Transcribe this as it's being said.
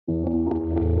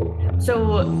So,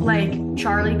 like,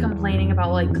 Charlie complaining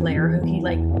about, like, Claire, who he,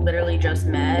 like, literally just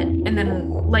met. And then,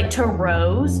 like, to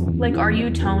Rose, like, are you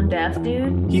tone deaf,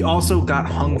 dude? He also got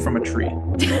hung from a tree.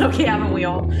 Okay, haven't we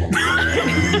all?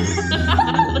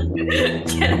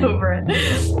 Get over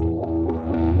it.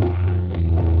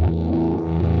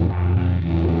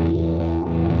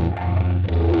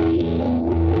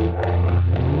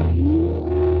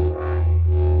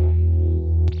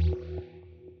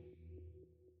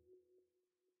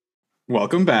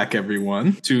 Welcome back,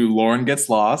 everyone, to Lauren Gets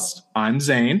Lost. I'm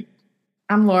Zane.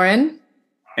 I'm Lauren.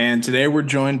 And today we're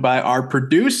joined by our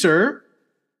producer.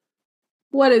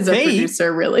 What is a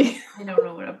producer, really? I don't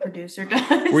know what a producer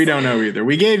does. We don't know either.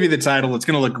 We gave you the title. It's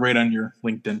going to look great on your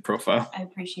LinkedIn profile. I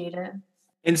appreciate it.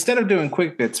 Instead of doing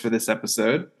quick bits for this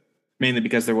episode, mainly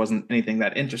because there wasn't anything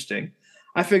that interesting,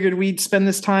 I figured we'd spend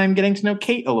this time getting to know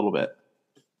Kate a little bit.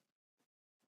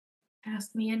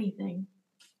 Ask me anything.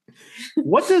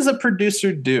 What does a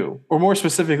producer do? Or more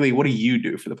specifically, what do you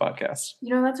do for the podcast?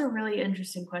 You know, that's a really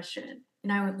interesting question.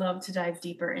 And I would love to dive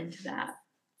deeper into that.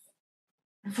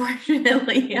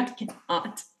 Unfortunately, I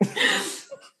cannot.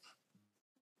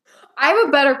 I have a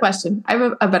better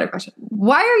question.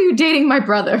 Why are you dating my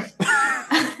brother?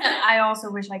 I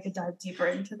also wish I could dive deeper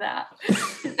into that.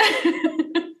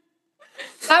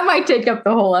 That might take up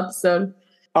the whole episode.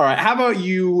 All right. How about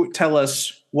you tell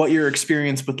us what your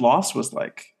experience with Lost was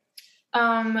like?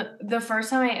 The first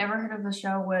time I ever heard of the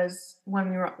show was when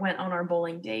we went on our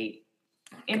bowling date.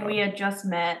 And we had just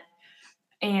met.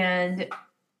 And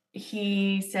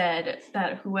he said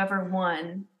that whoever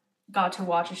won got to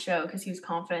watch a show because he was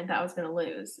confident that I was going to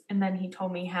lose. And then he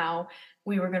told me how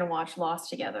we were going to watch Lost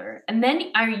together. And then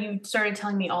you started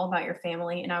telling me all about your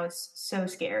family, and I was so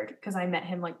scared because I met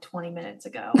him like 20 minutes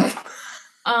ago.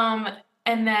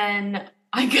 And then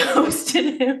I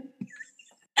ghosted him.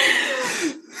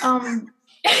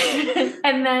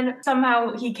 And then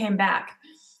somehow he came back.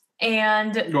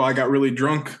 And well, I got really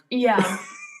drunk. Yeah.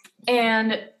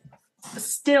 And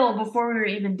still, before we were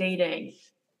even dating,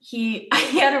 he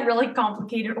had a really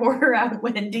complicated order at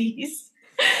Wendy's.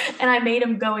 And I made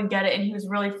him go and get it, and he was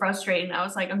really frustrated. And I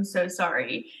was like, I'm so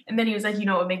sorry. And then he was like, you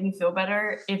know what would make me feel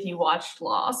better? If you watched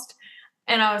Lost.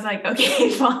 And I was like, okay,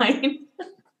 fine.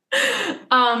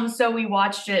 So we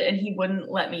watched it, and he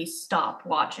wouldn't let me stop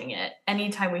watching it.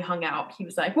 Anytime we hung out, he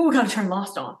was like, well, we gotta turn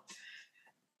Lost on.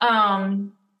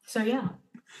 So yeah.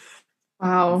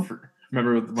 Wow.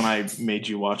 Remember when I made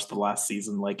you watch the last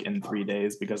season like in 3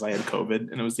 days because I had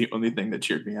COVID, and it was the only thing that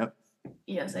cheered me up?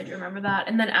 Yes, I do remember that.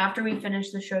 And then after we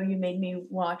finished the show, you made me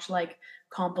watch like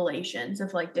compilations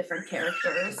of like different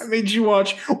characters. I made you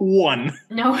watch one.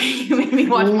 No, you made me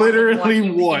watch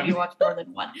literally one. You made me watch more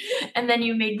than one. And then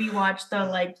you made me watch the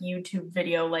like YouTube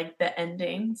video, like the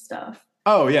ending stuff.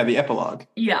 Oh yeah, the epilogue.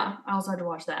 Yeah, I also had to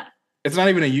watch that. It's not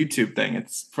even a YouTube thing.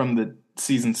 It's from the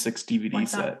season 6 DVD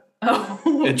set.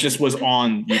 Oh. It just was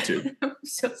on YouTube. I'm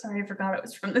so sorry, I forgot it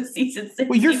was from the season 6.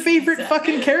 Well, your favorite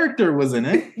fucking character was in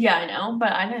it. Yeah, I know,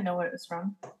 but I didn't know what it was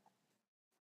from.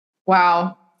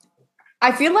 Wow.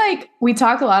 I feel like we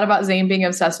talk a lot about Zane being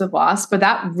obsessed with Lost, but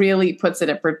that really puts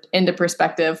it into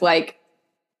perspective. Like,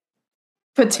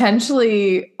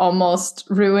 potentially almost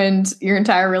ruined your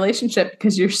entire relationship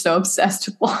because you're so obsessed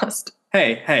with Lost.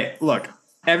 Hey, look.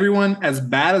 Everyone, as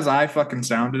bad as I fucking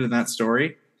sounded in that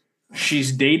story,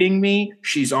 she's dating me,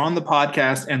 she's on the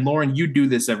podcast, and Lauren, you do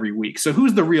this every week. So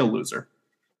who's the real loser?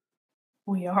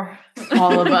 We are.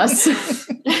 All of us.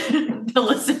 The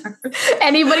listener.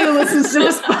 Anybody who listens to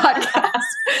this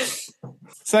podcast.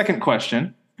 Second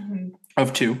question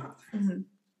of 2. Mm-hmm.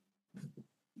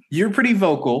 You're pretty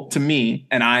vocal to me,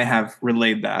 and I have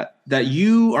relayed that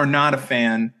you are not a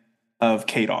fan of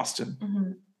Kate Austen.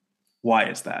 Mm-hmm. Why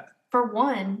is that? For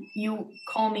one, you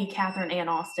call me Catherine Ann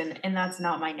Austen, and that's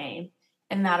not my name,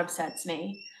 and that upsets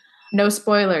me. No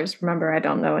spoilers. Remember, I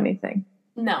don't know anything.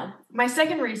 No. My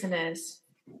second reason is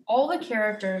all the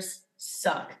characters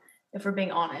suck, if we're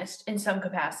being honest, in some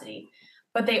capacity.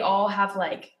 But they all have,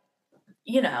 like,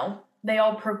 you know, they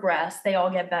all progress. They all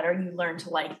get better. You learn to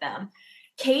like them.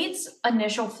 Kate's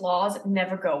initial flaws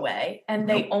never go away, and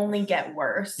they only get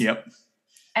worse. Yep.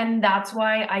 And that's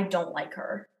why I don't like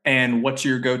her. And what's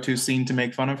your go-to scene to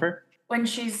make fun of her? When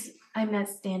she's, I'm not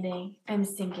standing, I'm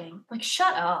sinking. Like,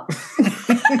 shut up.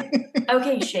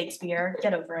 Okay, Shakespeare,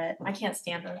 get over it. I can't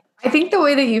stand her. I think the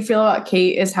way that you feel about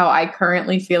Kate is how I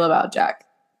currently feel about Jack.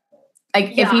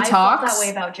 Like, Yeah, if he I talks, felt that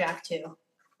way about Jack too.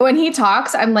 when he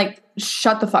talks, I'm like,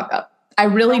 shut the fuck up. I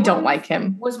really No don't one like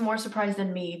him. Was more surprised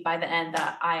than me by the end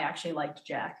that I actually liked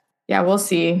Jack. Yeah, we'll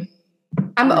see.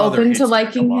 I'm My mother open hates to Jack a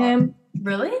liking lot. him.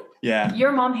 Really? Yeah.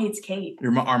 Your mom hates Kate.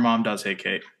 Our mom does hate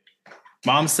Kate.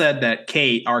 Mom said that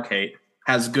Kate, our Kate,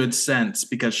 has good sense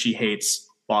because she hates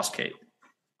Lost Kate.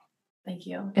 Thank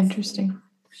you. Interesting.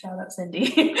 Shout out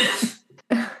Cindy.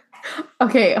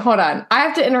 Okay, hold on. I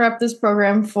have to interrupt this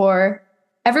program for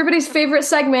everybody's favorite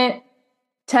segment,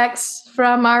 Texts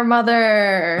from Our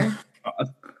Mother.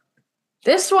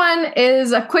 This one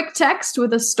is a quick text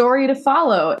with a story to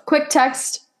follow. Quick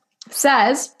text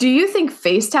says, "Do you think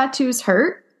face tattoos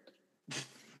hurt?"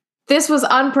 This was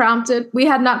unprompted. We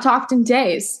had not talked in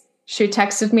days. She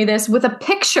texted me this with a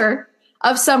picture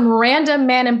of some random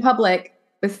man in public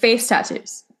with face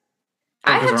tattoos.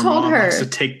 I Because have our told mom her. likes to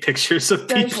take pictures of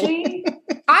Does people. she?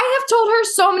 I have told her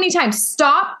so many times,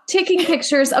 stop taking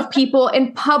pictures of people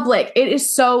in public. It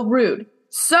is so rude.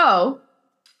 So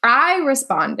I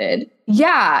responded,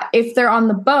 yeah, if they're on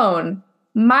the bone.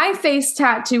 My face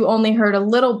tattoo only hurt a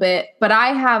little bit, but I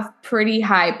have pretty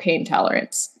high pain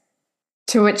tolerance.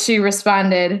 To which she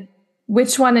responded,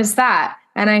 which one is that?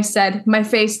 And I said, my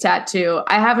face tattoo.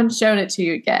 I haven't shown it to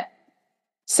you yet.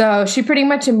 So she pretty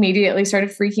much immediately started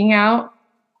freaking out.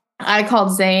 I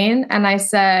called Zane and I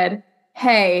said,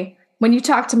 hey, when you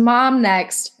talk to mom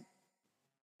next,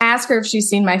 ask her if she's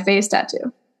seen my face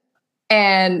tattoo.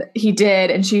 And he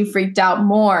did, and she freaked out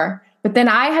more. But then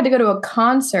I had to go to a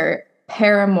concert,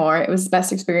 Paramore. It was the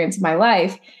best experience of my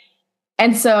life.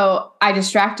 And so I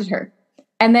distracted her.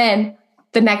 And then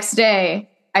the next day,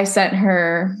 I sent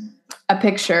her a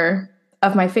picture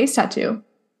of my face tattoo,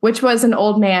 which was an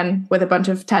old man with a bunch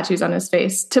of tattoos on his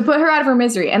face to put her out of her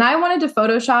misery. And I wanted to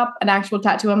Photoshop an actual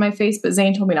tattoo on my face, but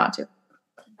Zane told me not to.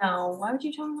 No, why would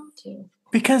you tell her not to?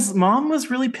 Because mom was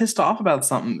really pissed off about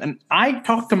something. And I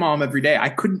talk to mom every day. I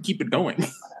couldn't keep it going.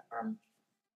 Whatever.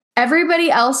 Everybody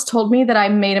else told me that I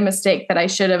made a mistake, that I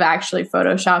should have actually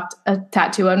Photoshopped a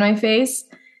tattoo on my face.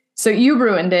 So you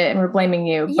ruined it and we're blaming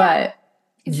you. Yeah.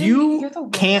 But You You're the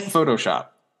worst. can't Photoshop.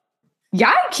 yeah,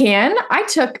 I can. I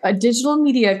took a digital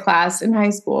media class in high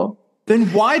school Then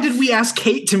why did we ask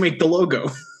Kate to make the logo?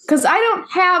 because I don't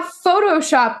have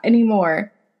Photoshop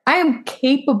anymore. I am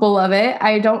capable of it.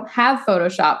 I don't have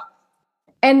Photoshop.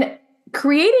 And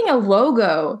creating a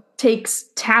logo takes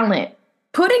talent.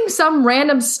 Putting some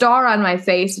random star on my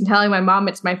face and telling my mom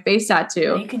it's my face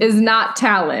tattoo You can- is not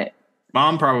talent.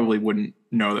 Mom probably wouldn't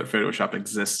know that Photoshop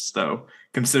exists, though,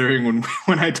 considering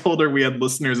when I told her we had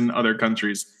listeners in other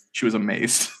countries, she was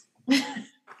amazed.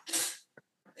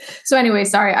 So anyway,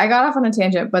 sorry, I got off on a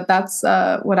tangent, but that's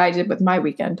what I did with my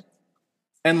weekend.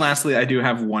 And lastly, I do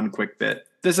have one quick bit.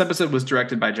 This episode was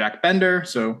directed by Jack Bender,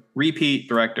 so repeat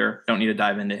director, don't need to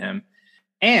dive into him.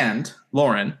 And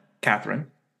Lauren, Catherine,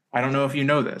 I don't know if you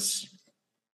know this.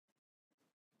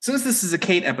 Since this is a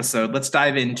Kate episode, let's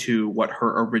dive into what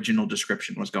her original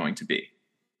description was going to be.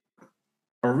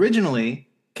 Originally,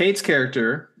 Kate's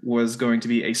character was going to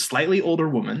be a slightly older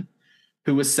woman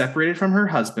who was separated from her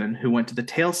husband, who went to the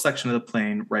tail section of the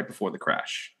plane right before the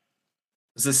crash.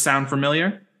 Does this sound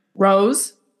familiar?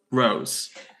 Rose? Rose.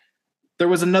 There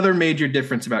was another major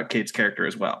difference about Kate's character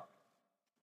as well.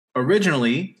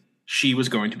 Originally, she was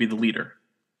going to be the leader.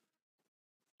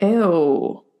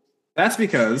 Ew. That's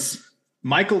because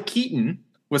Michael Keaton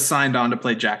was signed on to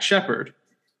play Jack Shepherd,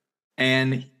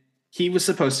 and he was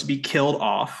supposed to be killed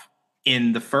off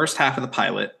in the first half of the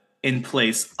pilot in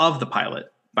place of the pilot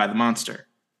by the monster.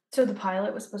 So the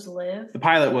pilot was supposed to live? The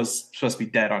pilot was supposed to be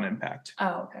dead on impact.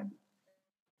 Oh, okay.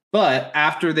 But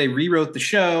after they rewrote the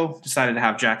show, decided to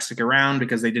have Jack stick around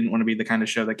because they didn't want to be the kind of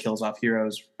show that kills off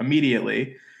heroes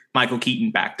immediately, Michael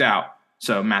Keaton backed out.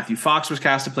 So Matthew Fox was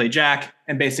cast to play Jack,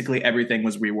 and basically everything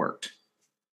was reworked.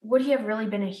 Would he have really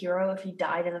been a hero if he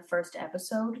died in the first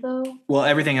episode, though? Well,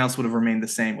 everything else would have remained the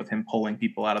same with him pulling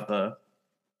people out of the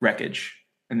wreckage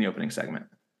in the opening segment.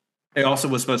 It also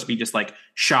was supposed to be just like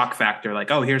shock factor, like,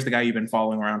 oh, here's the guy you've been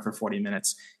following around for 40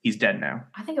 minutes. He's dead now.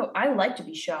 I think I like to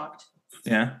be shocked.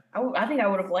 Yeah. I think I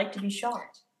would have liked to be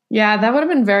shocked. Yeah, that would have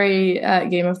been very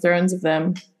Game of Thrones of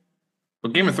them.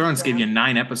 Well, Game of Thrones gave you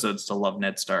 9 episodes to love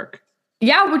Ned Stark.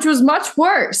 Yeah, which was much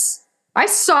worse. I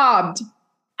sobbed.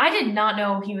 I did not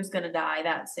know he was going to die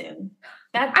that soon.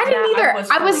 I didn't either.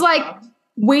 I was really like- shocked.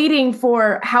 Waiting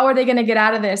for how are they going to get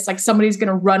out of this? Like somebody's going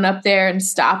to run up there and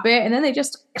stop it. And then they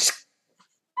just,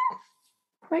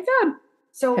 oh my God.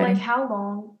 So, Okay. like, how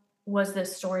long was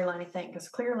this storyline, I think? Because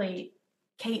clearly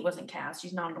Kate wasn't cast.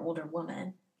 She's not an older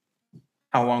woman.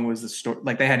 How long was the story?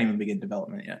 Like, they hadn't even begun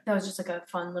development yet. That was just like a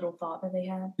fun little thought that they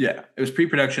had. Yeah. It was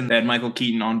pre-production. They had Michael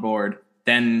Keaton on board.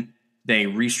 Then they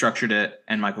restructured it,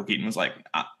 and Michael Keaton was like,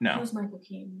 no. Who's Michael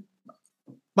Keaton?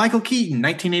 Michael Keaton,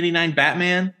 1989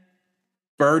 Batman,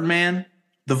 Birdman,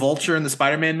 The Vulture in the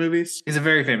Spider-Man movies. He's a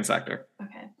very famous actor.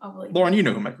 Okay, I'll believe. Lauren, you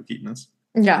know who Michael Keaton is.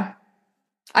 Yeah.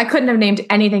 I couldn't have named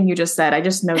anything you just said. I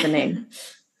just know the name.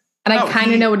 And I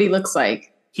kind of know what he looks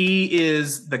like. He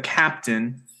is the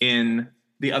captain in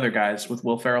The Other Guys with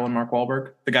Will Ferrell and Mark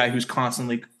Wahlberg, the guy who's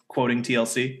constantly quoting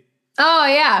TLC. Oh,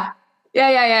 yeah.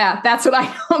 Yeah. That's what I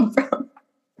know him from.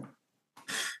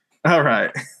 All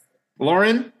right.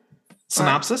 Lauren,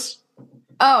 synopsis?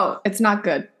 Oh, it's not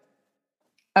good.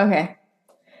 Okay.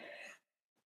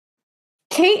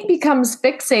 Kate becomes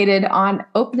fixated on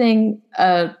opening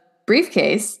a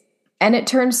briefcase, and it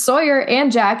turns Sawyer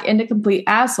and Jack into complete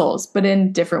assholes, but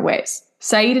in different ways.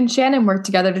 Saeed and Shannon work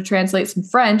together to translate some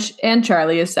French, and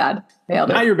Charlie is sad. Nailed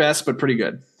it. Not your best, but pretty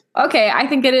good. Okay, I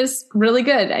think it is really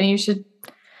good, and you should,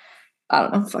 I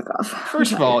don't know, fuck off.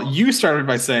 First of all, you started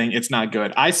by saying it's not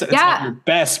good. I said it's not your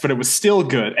best, but it was still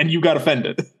good, and you got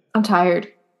offended. I'm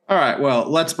tired. All right, well,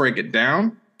 let's break it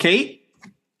down. Kate,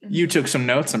 you took some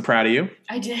notes. I'm proud of you.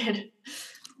 I did.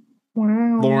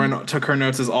 Wow. Lauren took her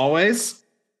notes as always.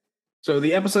 So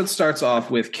the episode starts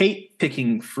off with Kate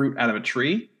picking fruit out of a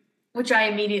tree. Which I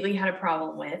immediately had a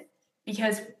problem with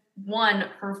because, one,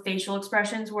 her facial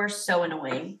expressions were so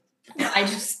annoying. I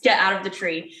just get out of the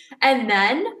tree. And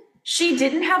then she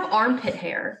didn't have armpit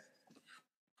hair.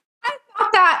 I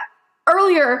thought that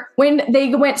earlier when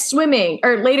they went swimming,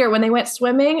 or later when they went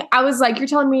swimming. I was like, you're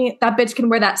telling me that bitch can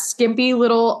wear that skimpy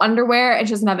little underwear and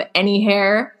she doesn't have any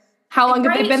hair? How long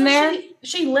have they been there?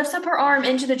 She lifts up her arm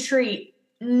into the tree.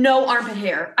 No armpit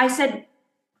hair. I said,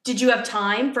 did you have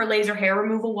time for laser hair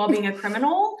removal while being a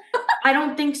criminal? I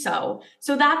don't think so.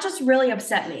 So that just really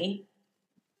upset me.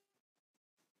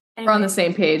 Anyway. We're on the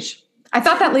same page. I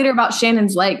thought that later about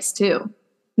Shannon's legs, too.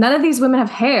 None of these women have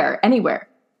hair anywhere.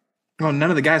 Well, none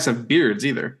of the guys have beards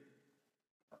either.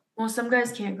 Well, some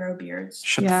guys can't grow beards.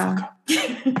 Shut the fuck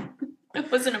up.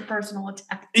 It wasn't a personal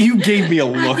attack. You gave me a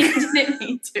look. You didn't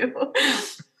mean to.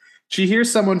 She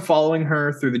hears someone following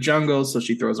her through the jungle, so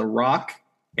she throws a rock,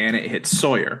 and it hits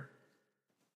Sawyer.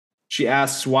 She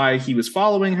asks why he was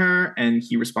following her, and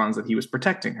he responds that he was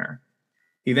protecting her.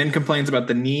 He then complains about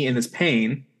the knee and his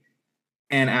pain,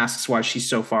 and asks why she's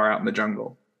so far out in the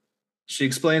jungle. She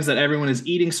explains that everyone is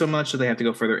eating so much that they have to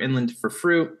go further inland for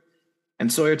fruit,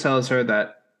 and Sawyer tells her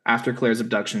that after Claire's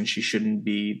abduction, she shouldn't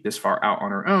be this far out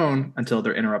on her own until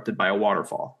they're interrupted by a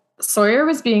waterfall. Sawyer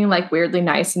was being like weirdly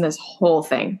nice in this whole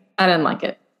thing. I didn't like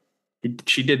it.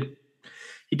 He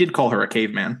did call her a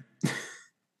caveman.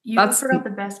 You forgot the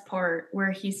best part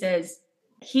where he says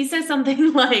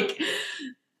something like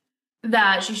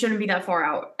that she shouldn't be that far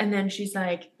out. And then she's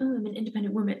like, oh, I'm an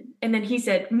independent woman. And then he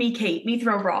said, me, Kate, me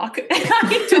throw rock. And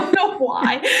I don't know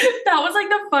why. That was like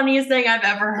the funniest thing I've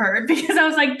ever heard because I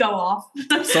was like, go off.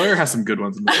 Sawyer has some good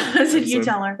ones in this I said, you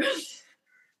tell her.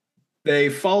 They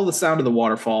follow the sound of the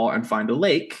waterfall and find a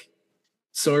lake.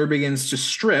 Sawyer begins to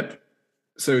strip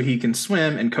so he can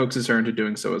swim and coaxes her into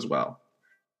doing so as well.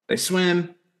 They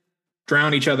swim,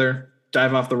 drown each other,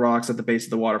 dive off the rocks at the base of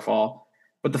the waterfall.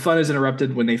 But the fun is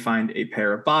interrupted when they find a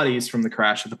pair of bodies from the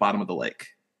crash at the bottom of the lake.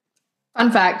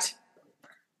 Fun fact.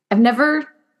 I've never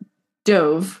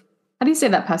dove. How do you say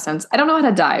that past tense? I don't know how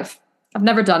to dive. I've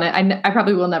never done it. I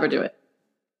probably will never do it.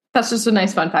 That's just a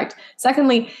nice fun fact.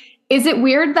 Secondly, is it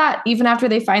weird that even after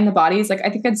they find the bodies, like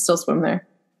I think I'd still swim there?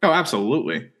 Oh,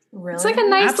 absolutely. Really? It's like a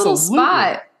nice little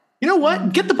spot. You know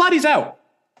what? Get the bodies out.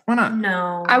 Why not?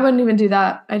 No. I wouldn't even do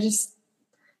that.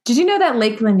 Did you know that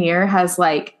Lake Lanier has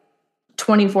like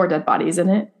 24 dead bodies in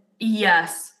it?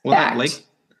 Yes. Well,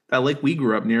 that lake we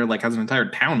grew up near like has an entire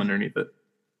town underneath it.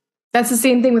 That's the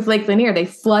same thing with Lake Lanier. They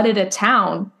flooded a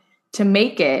town to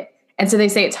make it. And so they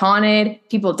say it's haunted.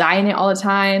 People die in it all the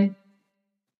time.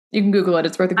 You can Google it.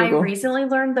 It's worth a Google. I recently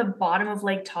learned the bottom of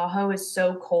Lake Tahoe is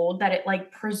so cold that it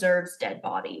like preserves dead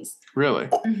bodies. Really?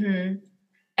 Mm-hmm.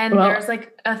 And there's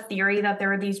like a theory that there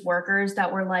were these workers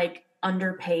that were like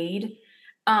underpaid.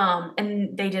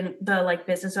 And the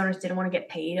business owners didn't want to get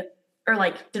paid or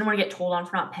like didn't want to get told on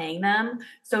for not paying them.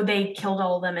 So they killed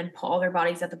all of them and put all their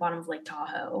bodies at the bottom of Lake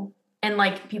Tahoe. And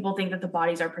like people think that the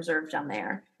bodies are preserved down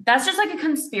there. That's just like a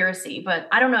conspiracy, but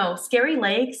I don't know. Scary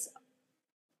lakes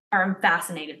I'm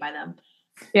fascinated by them.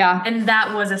 Yeah. And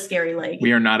that was a scary lake.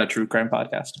 We are not a true crime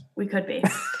podcast. We could be.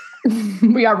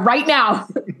 We are right now.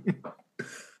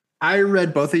 I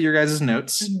read both of your guys'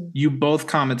 notes. Mm-hmm. You both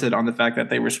commented on the fact that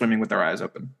they were swimming with their eyes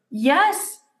open.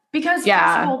 Yes. Because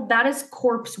first of all, that is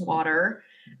corpse water.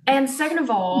 And second of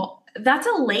all, that's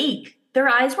a lake. Their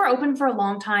eyes were open for a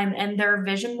long time and their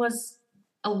vision was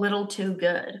a little too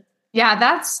good. Yeah,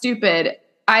 that's stupid.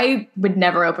 I would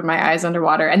never open my eyes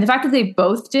underwater. And the fact that they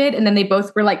both did, and then they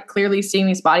both were like clearly seeing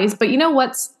these bodies. But you know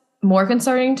what's more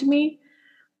concerning to me?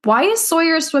 Why is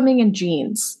Sawyer swimming in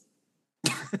jeans?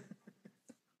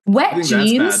 I Wet think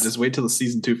jeans. that's bad. Just wait till the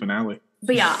season 2 finale.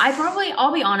 But yeah,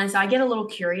 I'll be honest, I get a little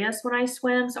curious when I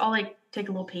swim, so I'll like take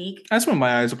a little peek. I swim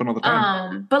my eyes open all the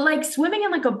time. But like swimming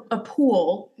in like a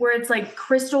pool where it's like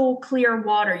crystal clear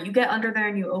water, you get under there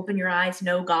and you open your eyes,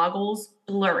 no goggles,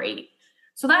 blurry.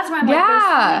 So that's why I'm like,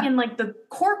 they're swimming in like the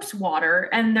corpse water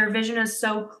and their vision is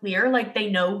so clear, like they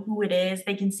know who it is,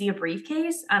 they can see a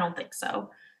briefcase. I don't think so.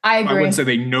 I agree. I wouldn't say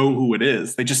they know who it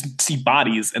is. They just see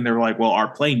bodies and they're like, well, our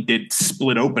plane did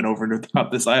split open over the top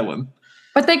of this island.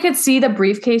 But they could see the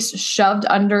briefcase shoved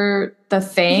under the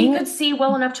thing. He could see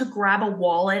well enough to grab a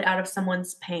wallet out of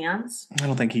someone's pants. I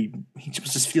don't think he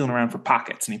was just feeling around for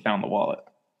pockets and he found the wallet.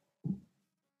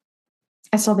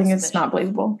 I still think it's not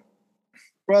believable.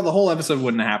 Well, the whole episode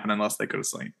wouldn't have happened unless they could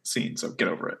have seen, so get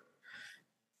over it.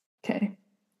 Okay.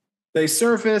 They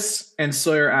surface and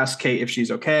Sawyer asks Kate if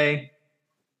she's okay.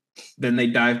 Then they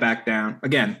dive back down.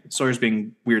 Again, Sawyer's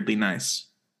being weirdly nice.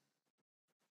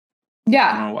 I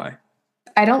Yeah, don't know why.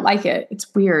 I don't like it.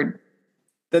 It's weird.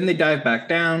 Then they dive back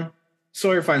down.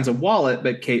 Sawyer finds a wallet,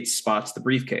 but Kate spots the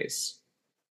briefcase.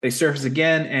 They surface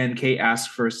again, and Kate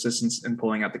asks for assistance in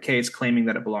pulling out the case, claiming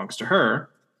that it belongs to her.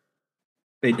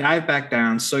 They dive back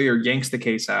down. Sawyer yanks the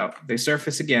case out. They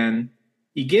surface again.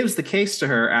 He gives the case to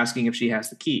her, asking if she has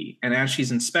the key. And as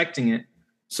she's inspecting it,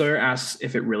 Sawyer asks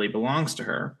if it really belongs to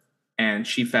her, and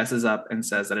she fesses up and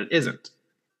says that it isn't.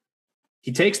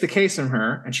 He takes the case from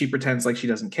her, and she pretends like she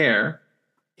doesn't care.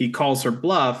 He calls her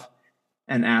bluff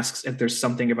and asks if there's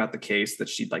something about the case that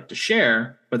she'd like to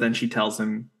share, but then she tells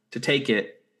him to take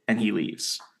it, and he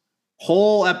leaves.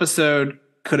 Whole episode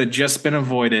could have just been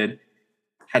avoided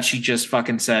had she just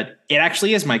fucking said, it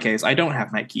actually is my case, I don't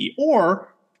have my key.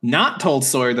 Or not told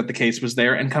Sawyer that the case was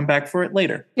there and come back for it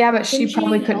later. Yeah, but she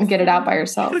probably couldn't get it out by She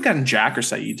herself. could have gotten Jack or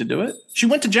Saeed to do it. She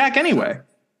went to Jack anyway.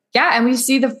 Yeah, and we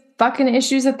see the fucking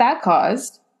issues that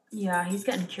caused. Yeah, he's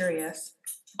getting curious.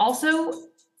 Also,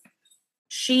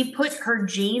 she put her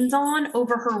jeans on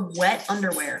over her wet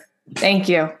underwear. Thank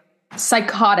you.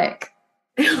 Psychotic.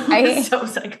 I so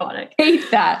psychotic.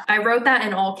 hate that. I wrote that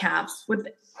in all caps with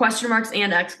question marks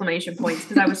and exclamation points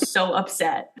because I was so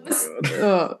upset.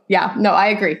 Yeah, no, I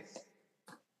agree.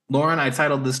 Lauren, I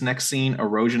titled this next scene,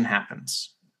 Erosion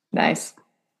Happens. Nice.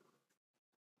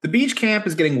 The beach camp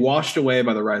is getting washed away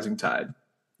by the rising tide.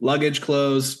 Luggage,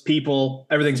 clothes, people,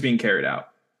 everything's being carried out.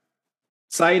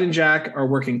 Saeed and Jack are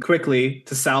working quickly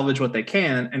to salvage what they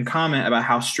can and comment about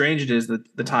how strange it is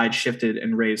that the tide shifted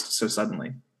and raised so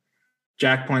suddenly.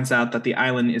 Jack points out that the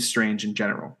island is strange in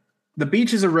general. The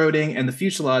beach is eroding and the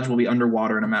fuselage will be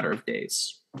underwater in a matter of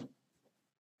days.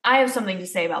 I have something to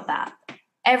say about that.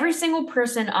 Every single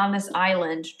person on this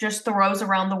island just throws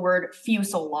around the word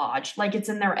fuselage like it's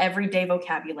in their everyday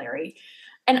vocabulary.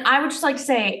 And I would just like to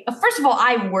say, first of all,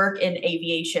 I work in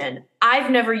aviation. I've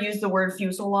never used the word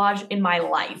fuselage in my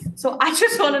life. So I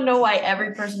just want to know why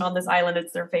every person on this island,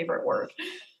 it's their favorite word.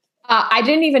 I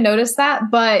didn't even notice that,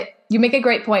 but you make a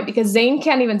great point because Zane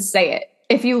can't even say it.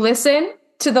 If you listen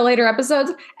to the later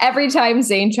episodes, every time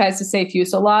Zane tries to say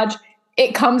fuselage,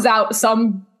 it comes out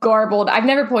some garbled. I've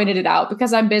never pointed it out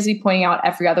because I'm busy pointing out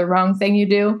every other wrong thing you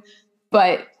do,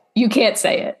 but you can't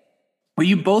say it. Well,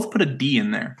 you both put a D in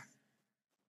there.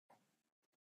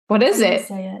 What is it?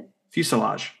 Say it.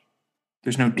 Fuselage.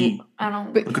 There's no D. I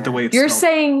don't. But Look at the way it's You're spelled.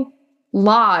 saying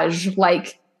lodge,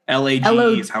 like,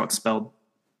 L-A-G-E is how it's spelled.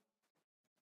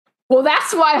 well,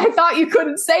 that's why I thought you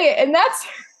couldn't say it. And that's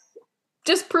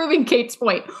just proving Kate's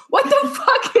point. What the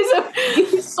fuck is a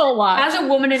fuselage? As a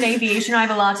woman in aviation, I have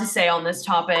a lot to say on this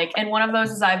topic. And one of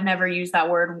those is I've never used that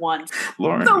word once.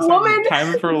 Lauren, The this is woman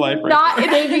time of her life right Not there.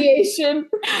 in aviation.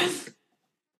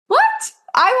 What?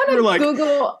 I want You're to like,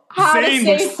 Google how Zane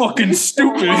to say was fucking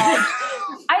stupid.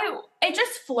 It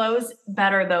just flows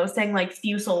better though, saying like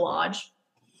fuselage.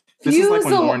 This is like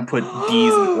when Fusel- Lauren put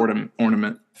D's in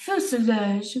ornament.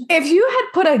 Fuselage. If you had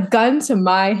put a gun to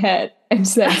my head and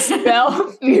said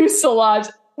spell fuselage,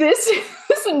 this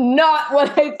is not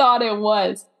what I thought it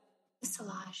was.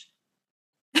 Fuselage.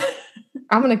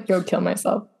 I'm gonna go kill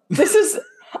myself.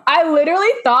 I literally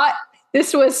thought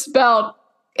this was spelled.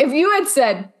 If you had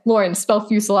said, Lauren, spell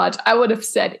fuselage, I would have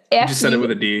said F. You just said it with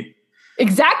a D.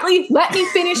 Exactly. Let me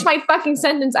finish my fucking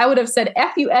sentence. I would have said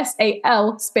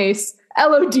FUSAL space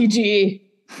LODGE.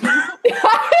 What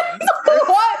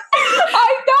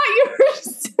I thought you were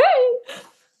saying.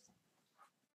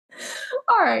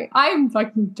 All right, I'm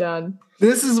fucking done.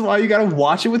 This is why you gotta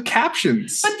watch it with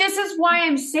captions. But this is why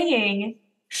I'm saying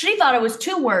she thought it was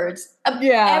 2 words.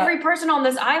 Yeah. Every person on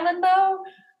this island, though,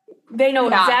 they know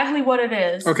Yeah. exactly what it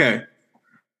is. Okay.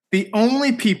 The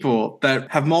only people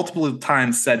that have multiple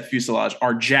times said fuselage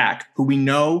are Jack, who we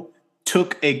know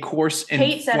took a course in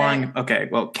Kate said flying. it. Okay,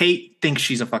 well, Kate thinks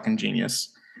she's a fucking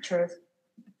genius. Truth.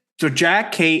 So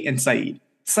Jack, Kate, and Saeed.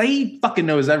 Saeed fucking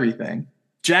knows everything.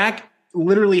 Jack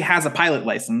literally has a pilot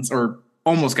license, or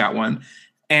almost got one,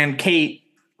 and Kate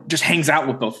just hangs out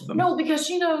with both of them. No, because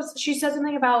she knows, she said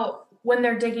something about when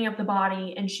they're digging up the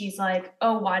body, and she's like,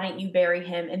 oh, why didn't you bury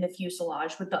him in the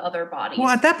fuselage with the other bodies? Well,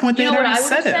 at that point, they You had know what already I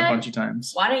would've said it a said? bunch of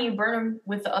times. Why don't you burn him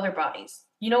with the other bodies?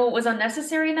 You know what was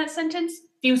unnecessary in that sentence?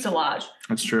 Fuselage.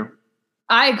 That's true.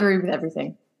 I agree with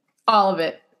everything. All of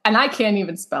it. And I can't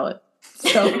even spell it.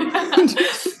 So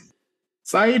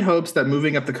Saeed hopes that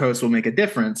moving up the coast will make a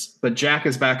difference, but Jack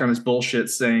is back on his bullshit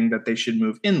saying that they should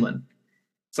move inland.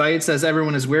 Saeed says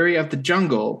everyone is wary of the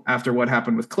jungle after what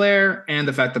happened with Claire and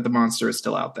the fact that the monster is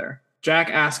still out there. Jack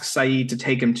asks Saeed to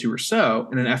take him to Rousseau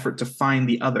in an effort to find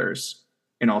the others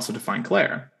and also to find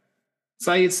Claire.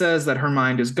 Saeed says that her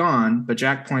mind is gone, but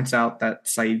Jack points out that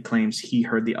Saeed claims he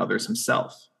heard the others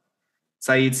himself.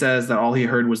 Saeed says that all he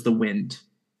heard was the wind,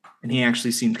 and he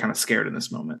actually seemed kind of scared in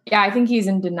this moment. yeah, I think he's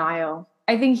in denial.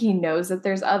 I think he knows that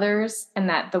there's others and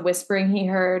that the whispering he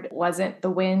heard wasn't the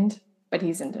wind, but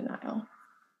he's in denial.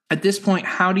 At this point,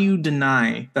 how do you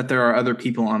deny that there are other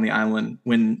people on the island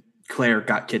when Claire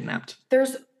got kidnapped?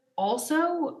 There's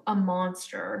also a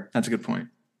monster, That's a good point.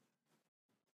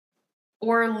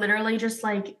 or literally just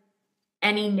like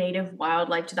any native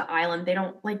wildlife to the island. They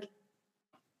don't like,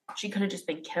 she could have just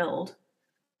been killed.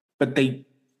 But they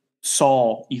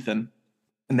saw Ethan,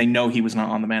 and they know he was not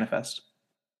on the manifest.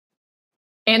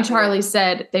 And Charlie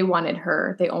said they wanted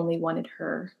her. They only wanted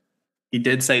her. He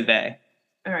did say they.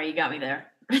 All right, you got me there.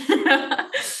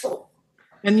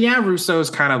 And yeah, Rousseau's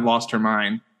kind of lost her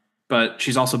mind, but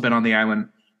she's also been on the island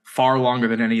far longer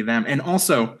than any of them. And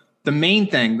also, the main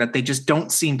thing that they just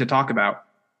don't seem to talk about,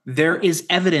 there is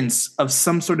evidence of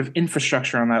some sort of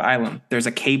infrastructure on that island. There's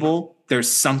a cable.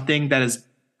 There's something that is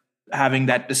having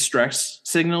that distress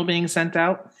signal being sent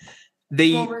out.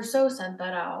 Well, Rousseau sent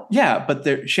that out. Yeah,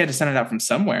 but she had to send it out from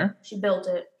somewhere. She built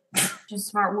it. She's a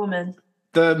smart woman.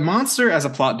 The monster as a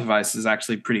plot device is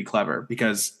actually pretty clever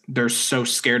because they're so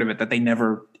scared of it that they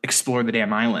never explore the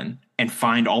damn island and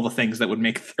find all the things that would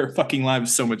make their fucking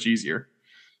lives so much easier.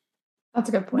 That's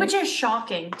a good point. Which is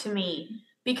shocking to me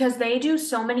because they do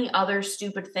so many other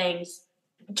stupid things.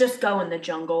 Just go in the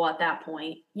jungle at that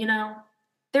point, you know?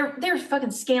 They're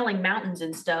fucking scaling mountains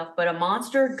and stuff, but a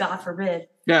monster, God forbid.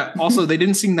 Yeah, also, they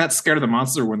didn't seem that scared of the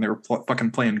monster when they were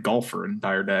fucking playing golf for an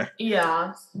entire day.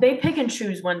 Yeah, they pick and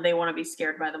choose when they want to be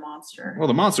scared by the monster. Well,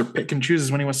 the monster pick and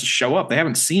chooses when he wants to show up. They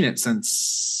haven't seen it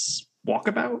since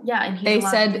Walkabout? Yeah, and he's They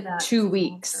allowed to do said that 2 to the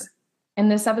weeks. monster. In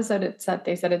this episode,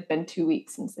 they said it'd been 2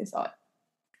 weeks since they saw it.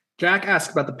 Jack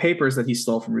asks about the papers that he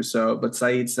stole from Rousseau, but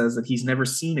Saeed says that he's never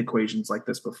seen equations like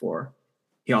this before.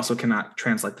 He also cannot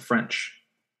translate the French.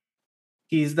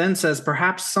 He then says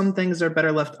perhaps some things are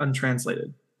better left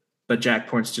untranslated. But Jack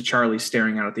points to Charlie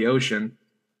staring out at the ocean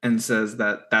and says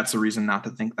that that's a reason not to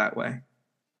think that way.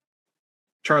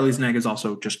 Charlie's neck is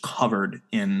also just covered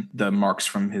in the marks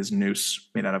from his noose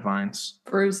made out of vines.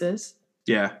 Bruises.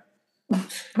 Yeah.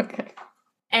 Okay.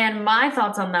 And my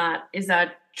thoughts on that is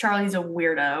that Charlie's a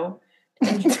weirdo.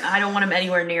 And I don't want him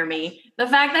anywhere near me. The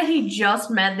fact that he just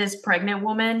met this pregnant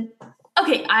woman.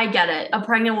 Okay, I get it. A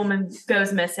pregnant woman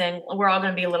goes missing. We're all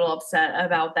going to be a little upset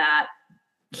about that.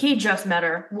 He just met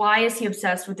her. Why is he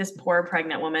obsessed with this poor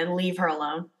pregnant woman? Leave her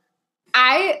alone.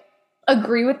 I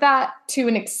agree with that to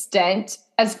an extent.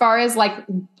 As far as like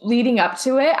leading up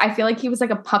to it, I feel like he was like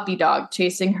a puppy dog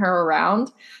chasing her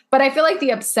around. But I feel like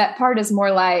the upset part is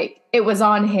more like it was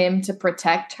on him to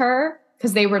protect her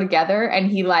because they were together and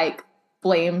he like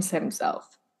blames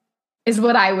himself, is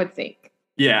what I would think.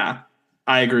 Yeah,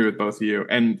 I agree with both of you.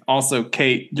 And also,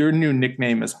 Kate, your new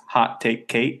nickname is Hot Take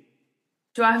Kate.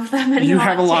 Do I have that many? You hot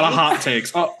have a lot of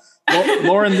takes? hot takes. Oh,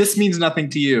 Lauren, this means nothing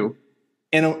to you.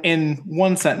 In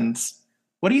one sentence,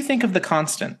 what do you think of The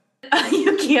Constant?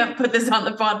 You can't put this on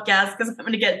the podcast because I'm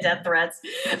going to get death threats.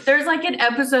 There's like an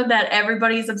episode that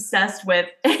everybody's obsessed with.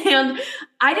 And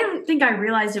I didn't think I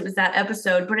realized it was that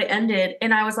episode, but it ended.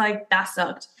 And I was like, that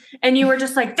sucked. And you were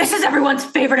just like, this is everyone's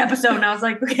favorite episode. And I was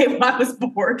like, okay, well, I was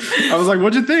bored. I was like,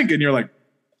 what'd you think? And you're like,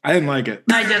 I didn't like it.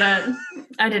 I didn't.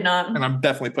 I did not. And I'm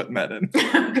definitely putting that in.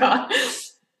 Oh, God.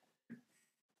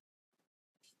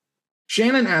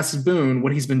 Shannon asks Boone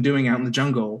what he's been doing out in the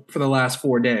jungle for the last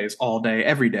 4 days, all day,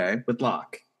 every day, with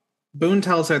Locke. Boone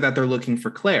tells her that they're looking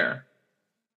for Claire.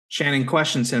 Shannon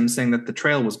questions him, saying that the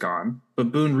trail was gone,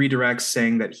 but Boone redirects,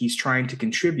 saying that he's trying to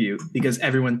contribute because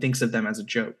everyone thinks of them as a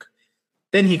joke.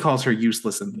 Then he calls her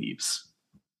useless and leaves.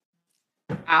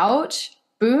 Ouch.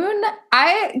 Boone,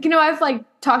 I've like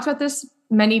talked about this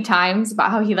many times about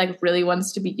how he like really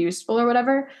wants to be useful or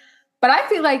whatever. But I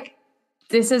feel like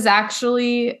this is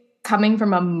actually coming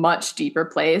from a much deeper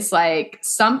place. Like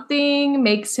something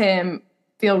makes him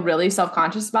feel really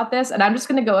self-conscious about this. And I'm just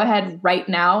going to go ahead right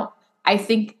now. I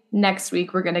think next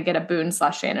week we're going to get a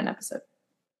Boone/Shannon episode.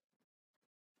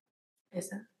 Is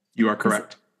that? You are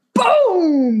correct.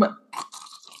 Boom!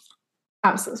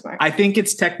 I'm so smart. I think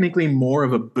it's technically more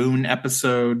of a Boone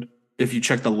episode if you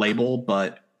check the label,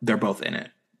 but they're both in it.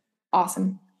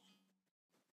 Awesome.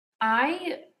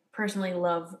 I personally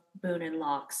love Boone and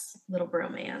Locke's little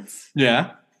bromance.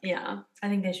 Yeah. Yeah, I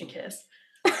think they should kiss.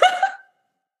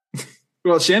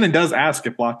 Well, Shannon does ask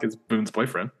if Locke is Boone's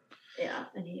boyfriend. Yeah,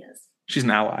 and he is. She's an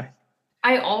ally.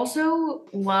 I also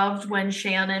loved when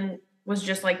Shannon was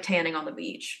just like tanning on the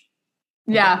beach.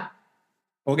 Yeah.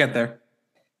 We'll get there.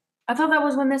 I thought that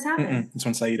was when this happened. That's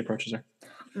when Saeed approaches her.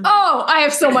 Oh, I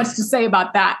have so much to say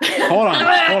about that. Hold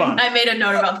on. I made a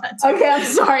note about that too. Okay,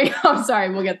 I'm sorry.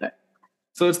 We'll get there.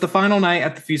 So it's the final night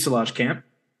at the fuselage camp.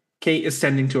 Kate is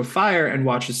tending to a fire and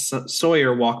watches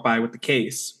Sawyer walk by with the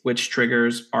case, which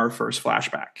triggers our first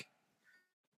flashback.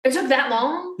 It took that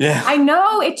long? Yeah. I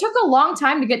know. It took a long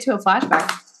time to get to a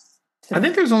flashback. I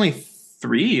think there's only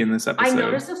 3 in this episode. I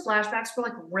noticed the flashbacks were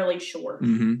like really short.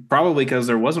 Probably because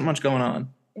there wasn't much going on.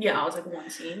 Yeah, I was like one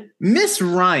scene. Miss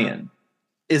Ryan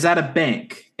is at a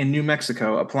bank in New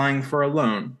Mexico applying for a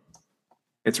loan.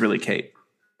 It's really Kate.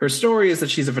 Her story is that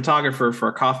she's a photographer for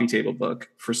a coffee table book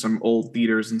for some old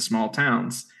theaters in small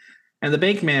towns. And the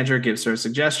bank manager gives her a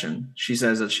suggestion. She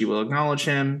says that she will acknowledge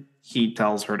him. He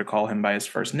tells her to call him by his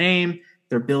first name.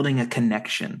 They're building a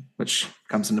connection, which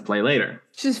comes into play later.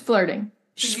 She's flirting.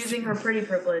 She's using her pretty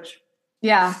privilege.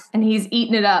 Yeah, and he's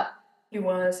eating it up. He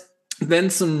was.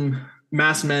 Then some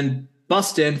masked men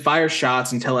bust in, fire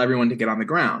shots, and tell everyone to get on the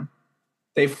ground.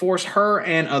 They force her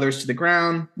and others to the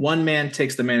ground. One man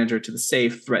takes the manager to the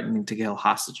safe, threatening to kill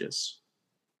hostages.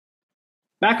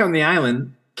 Back on the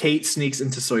island, Kate sneaks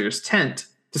into Sawyer's tent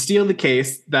to steal the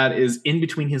case that is in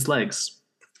between his legs.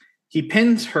 He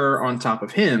pins her on top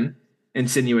of him,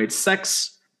 insinuates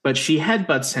sex, but she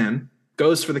headbutts him,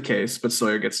 goes for the case, but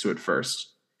Sawyer gets to it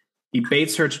first. He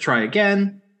baits her to try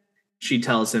again. She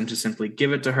tells him to simply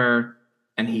give it to her,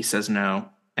 and he says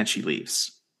no, and she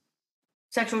leaves.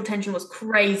 Sexual tension was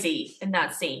crazy in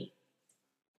that scene.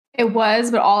 It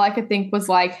was, but all I could think was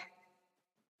like,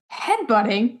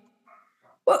 headbutting?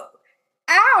 Well,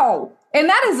 ow! And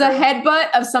that is a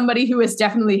headbutt of somebody who has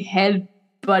definitely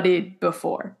headbutted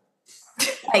before.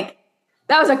 Like,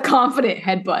 that was a confident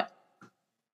headbutt.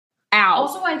 Ow.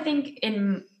 Also, I think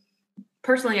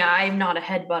personally, I'm not a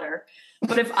headbutter,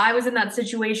 but if I was in that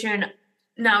situation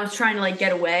and I was trying to like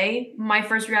get away, my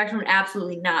first reaction would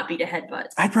absolutely not be to headbutt.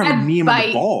 I'd probably knee him in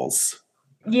the balls.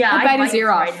 Yeah, I'd bite his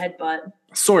ear off. Headbutt.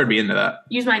 Sawyer would be into that.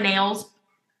 Use my nails.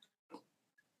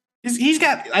 He's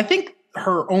got, I think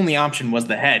her only option was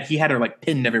the head. He had her like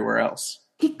pinned everywhere else.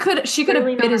 She could have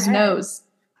Really bit not his her head. nose.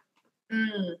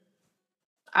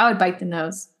 I would bite the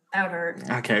nose. That would hurt.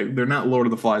 Okay, they're not Lord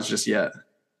of the Flies just yet.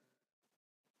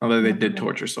 Although they did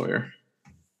torture Sawyer.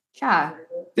 Yeah.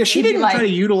 Yeah, she He'd be didn't like- try to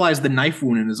utilize the knife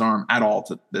wound in his arm at all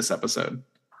to this episode.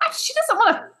 She doesn't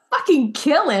want to fucking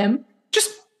kill him.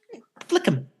 Just flick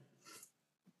him.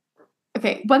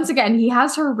 Okay, once again, he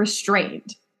has her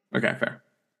restrained. Okay, fair.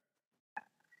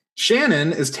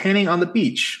 Shannon is tanning on the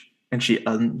beach, and she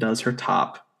undoes her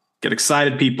top. Get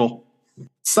excited, people.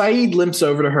 Saeed limps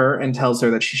over to her and tells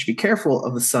her that she should be careful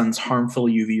of the sun's harmful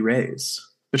UV rays,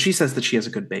 but she says that she has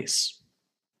a good base.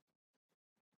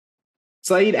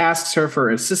 Saeed asks her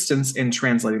for assistance in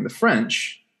translating the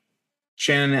French.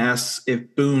 Shannon asks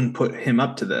if Boone put him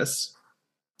up to this.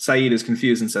 Saeed is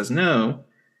confused and says no.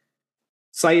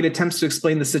 Saeed attempts to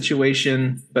explain the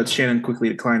situation, but Shannon quickly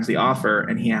declines the offer,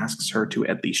 and he asks her to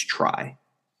at least try.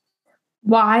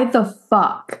 Why the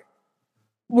fuck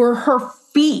were her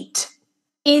feet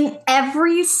in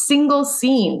every single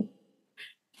scene?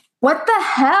 What the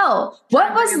hell?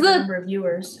 What was the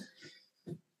reviewers?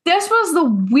 This was the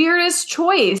weirdest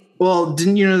choice. Well,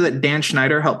 didn't you know that Dan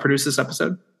Schneider helped produce this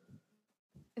episode?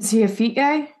 Is he a feet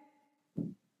guy?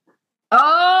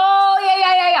 Oh,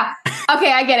 yeah.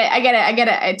 Okay, I get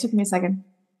it. It took me a second.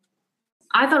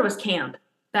 I thought it was camp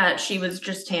that she was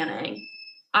just tanning.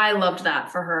 I loved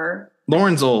that for her.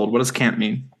 Lauren's old. What does camp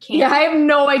mean? Camp. Yeah, I have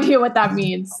no idea what that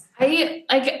means. Let me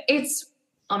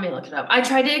look it up. I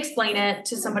tried to explain it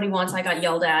to somebody once. I got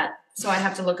yelled at, so I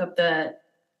have to look up the.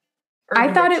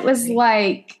 I thought it was Dictionary.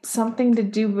 like something to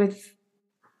do with.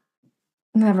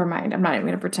 Never mind. I'm not even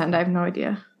going to pretend. I have no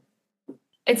idea.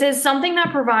 It says something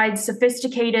that provides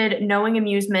sophisticated, knowing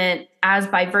amusement as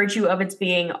by virtue of its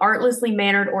being artlessly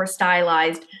mannered or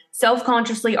stylized,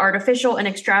 self-consciously artificial and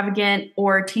extravagant,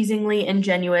 or teasingly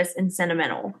ingenuous and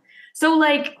sentimental. So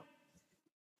like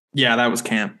Yeah, that was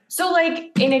camp.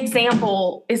 an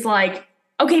example is like,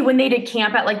 okay, when they did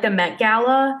camp at like the Met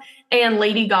Gala and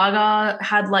Lady Gaga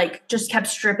had like just kept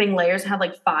stripping layers, had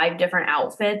like 5 different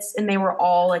outfits and they were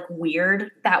all like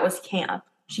weird. That was camp.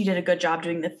 She did a good job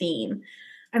doing the theme.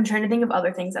 I'm trying to think of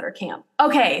other things that are camp.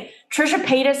 Okay, Trisha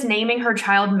Paytas naming her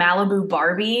child Malibu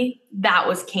Barbie. That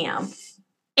was camp.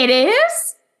 It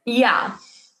is? Yeah.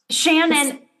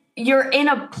 Shannon, you're in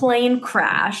a plane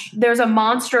crash. There's a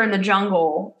monster in the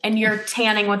jungle and you're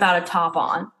tanning without a top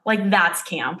on. Like, that's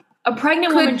camp. A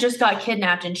pregnant woman just got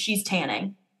kidnapped and she's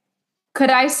tanning. Could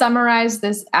I summarize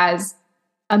this as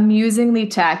amusingly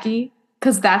tacky?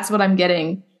 Because that's what I'm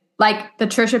getting. Like the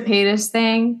Trisha Paytas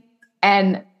thing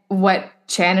and what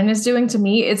Shannon is doing to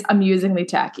me is amusingly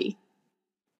tacky.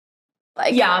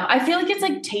 Like, yeah, I feel like it's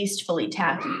like tastefully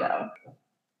tacky though.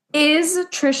 Is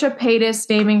Trisha Paytas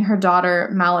naming her daughter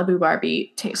Malibu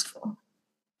Barbie tasteful?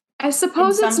 I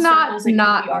suppose it's not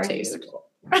tasteful.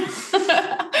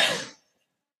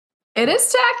 It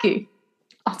is tacky.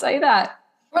 I'll tell you that.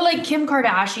 Or like Kim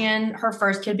Kardashian, her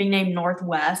first kid being named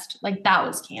Northwest. Like, that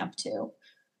was camp too.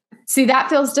 See, that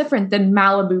feels different than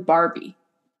Malibu Barbie.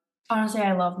 Honestly,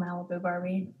 I love Malibu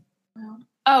Barbie.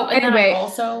 Oh, and anyway, then I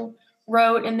also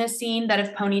wrote in this scene that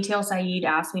if Ponytail Saeed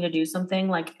asked me to do something,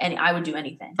 like, and I would do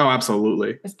anything. Oh,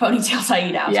 absolutely. If Ponytail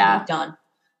Saeed asked me, done.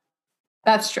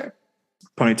 That's true.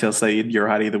 Ponytail Saeed, your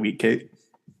hottie of the week, Kate.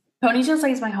 Ponytail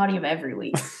Saeed's my hottie of every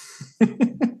week.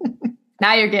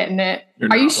 Now you're getting it.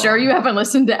 Are you sure you haven't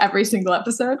listened to every single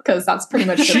episode? Because that's pretty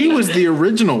much She was the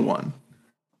original one.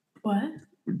 What?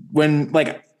 When,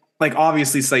 like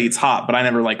obviously Saeed's hot, but I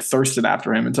never, like, thirsted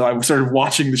after him until I started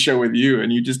watching the show with you,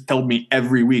 and you just told me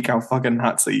every week how fucking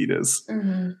hot Saeed is.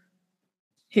 Mm-hmm.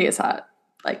 He is hot.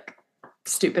 Like,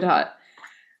 stupid hot.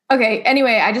 Okay,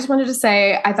 anyway, I just wanted to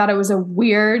say I thought it was a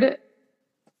weird...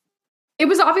 It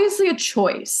was obviously a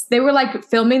choice. They were, like,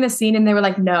 filming the scene, and they were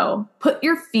like, no, put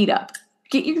your feet up.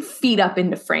 Get your feet up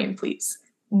into frame, please.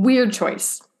 Weird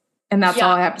choice. And that's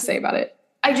all I have to say about it.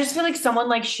 I just feel like someone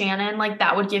like Shannon, like,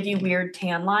 that would give you weird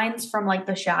tan lines from, like,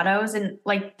 the shadows. And,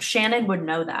 like, Shannon would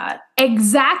know that.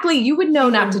 Exactly. You would know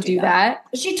not to do that.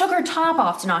 She took her top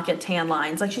off to not get tan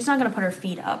lines. Like, she's not going to put her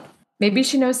feet up. Maybe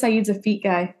she knows Saeed's a feet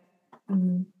guy.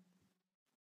 Mm-hmm.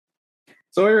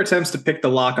 Sawyer attempts to pick the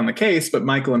lock on the case, but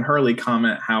Michael and Hurley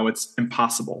comment how it's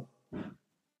impossible.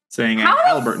 Saying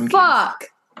Halliburton fuck?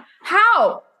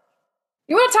 How?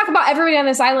 You want to talk about everybody on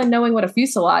this island knowing what a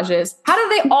fuselage is? How do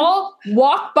they all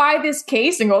walk by this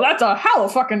case and go, that's a hell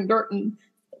of fucking dirt? And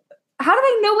how do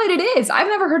they know what it is? I've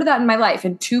never heard of that in my life.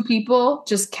 And 2 people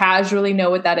just casually know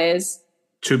what that is.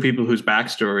 2 people whose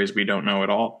backstories we don't know at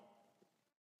all.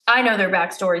 I know their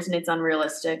backstories and it's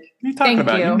unrealistic. What are you talking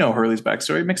about? You know Hurley's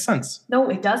backstory. It makes sense. No,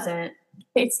 it doesn't.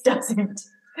 It doesn't.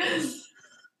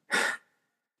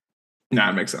 Nah,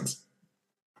 it makes sense.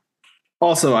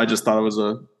 Also, I just thought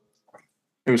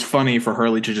it was funny for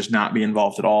Hurley to just not be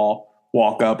involved at all,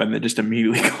 walk up, and then just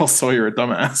immediately call Sawyer a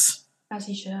dumbass. As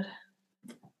he should.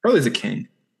 Hurley's a king.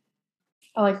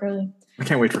 I like Hurley. I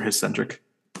can't wait for his centric.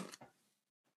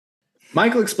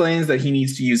 Michael explains that he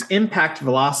needs to use impact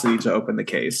velocity to open the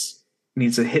case. He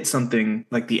needs to hit something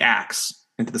like the axe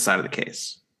into the side of the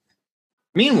case.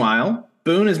 Meanwhile,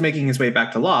 Boone is making his way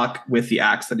back to Locke with the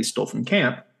axe that he stole from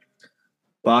camp.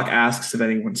 Locke asks if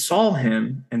anyone saw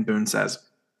him, and Boone says,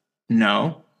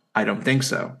 no, I don't think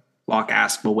so. Locke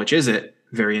asks, well, which is it?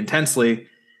 Very intensely.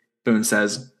 Boone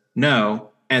says,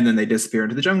 no, and then they disappear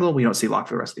into the jungle. We don't see Locke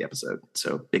for the rest of the episode,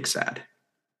 so big sad.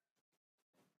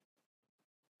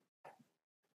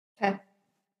 Okay.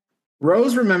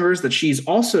 Rose remembers that she's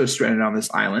also stranded on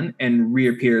this island and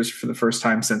reappears for the first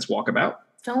time since Walkabout.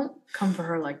 Don't come for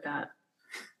her like that.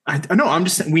 I know, I'm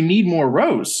just saying we need more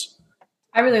Rose.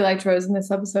 I really liked Rose in this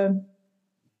episode.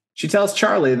 She tells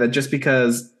Charlie that just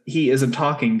because he isn't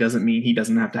talking doesn't mean he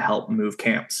doesn't have to help move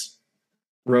camps.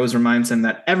 Rose reminds him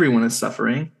that everyone is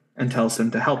suffering and tells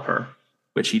him to help her,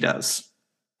 which he does.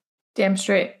 Damn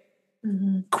straight.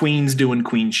 Mm-hmm. Queen's doing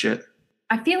queen shit.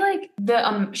 I feel like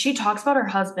she talks about her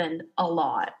husband a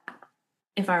lot,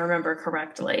 if I remember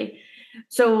correctly.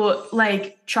 So,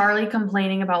 like, Charlie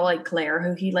complaining about, like, Claire,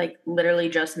 who he, like, literally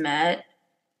just met.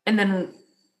 And then,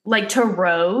 like, to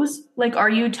Rose, like, are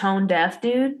you tone deaf,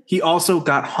 dude? He also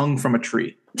got hung from a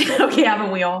tree. Okay,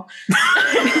 haven't we all?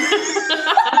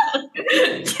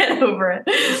 Get over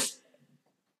it.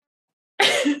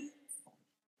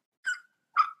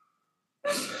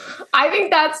 I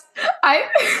think that's I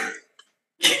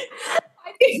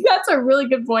I think that's a really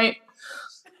good point.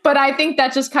 But I think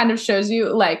that just kind of shows you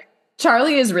like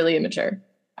Charlie is really immature.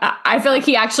 I feel like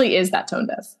he actually is that tone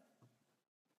deaf.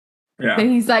 Yeah.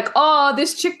 And he's like, oh,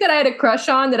 this chick that I had a crush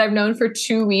on that I've known for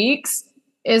 2 weeks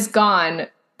is gone.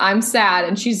 I'm sad.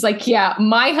 And she's like, yeah,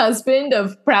 my husband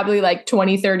of probably like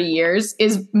 20, 30 years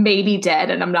is maybe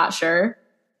dead and I'm not sure.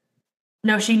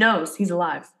 No, she knows he's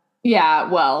alive. Yeah,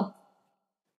 well.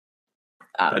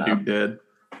 That dude did.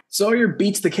 Sawyer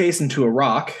beats the case into a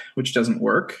rock, which doesn't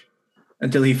work,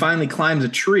 until he finally climbs a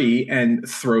tree and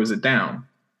throws it down.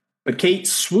 But Kate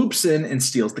swoops in and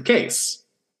steals the case.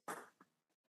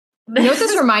 You know what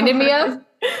this reminded me of?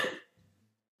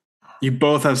 You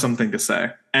both have something to say.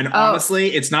 And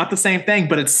honestly, it's not the same thing,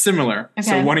 but it's similar. Okay.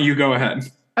 So why don't you go ahead?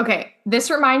 Okay,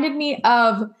 this reminded me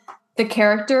of the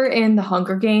character in the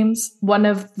Hunger Games, one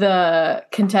of the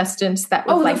contestants that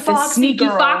was like the foxy sneaky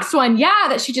girl. fox one. Yeah,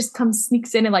 that she just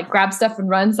sneaks in and like grabs stuff and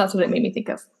runs. That's what it made me think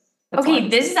of. That's Okay, why.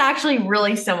 this is actually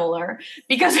really similar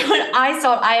because when I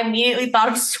saw it, I immediately thought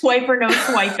of Swiper No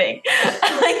Swiping.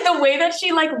 Like the way that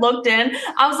she like looked in,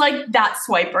 I was like, that's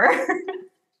Swiper.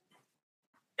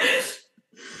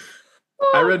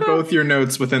 I read both your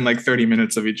notes within like 30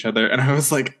 minutes of each other, and I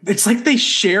was like, it's like they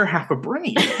share half a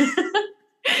brain.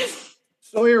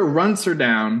 Sawyer runs her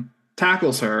down,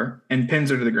 tackles her, and pins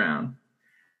her to the ground.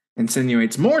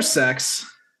 Insinuates more sex.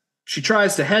 She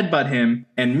tries to headbutt him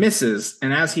and misses,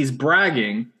 and as he's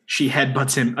bragging, she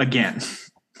headbutts him again.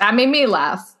 That made me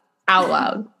laugh out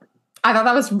loud. I thought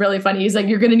that was really funny. He's like,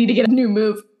 you're going to need to get a new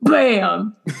move.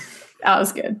 Bam. That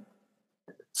was good.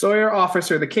 Sawyer offers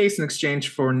her the case in exchange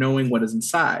for knowing what is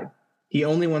inside. He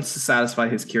only wants to satisfy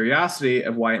his curiosity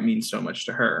of why it means so much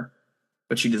to her,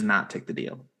 but she does not take the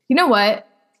deal. You know what?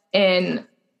 In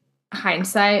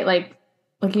hindsight, like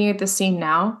looking at the scene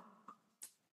now,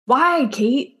 why,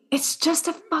 Kate? It's just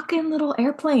a fucking little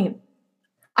airplane.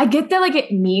 I get that like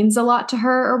it means a lot to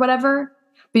her or whatever,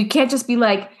 but you can't just be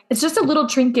like, it's just a little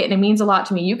trinket and it means a lot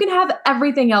to me. You can have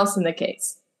everything else in the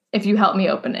case if you help me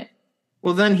open it.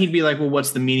 Well, then he'd be like, well,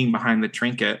 what's the meaning behind the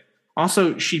trinket?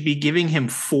 Also, she'd be giving him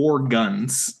 4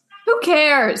 guns. Who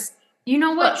cares? You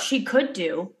know what she could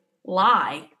do?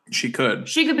 Lie. She could.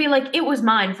 She could be like, it was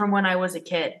mine from when I was a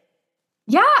kid.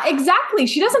 Yeah, exactly.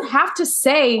 She doesn't have to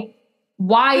say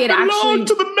why it actually...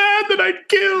 to the man that I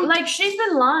killed. Like, she's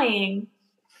been lying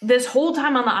this whole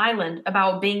time on the island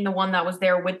about being the one that was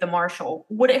there with the marshal.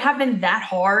 Would it have been that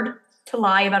hard to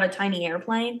lie about a tiny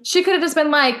airplane? She could have just been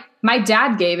like, my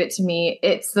dad gave it to me.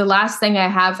 It's the last thing I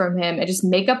have from him. And just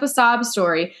make up a sob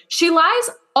story. She lies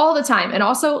all the time. And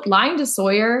also, lying to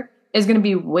Sawyer is going to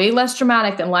be way less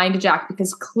dramatic than lying to Jack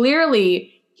because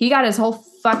clearly he got his whole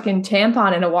fucking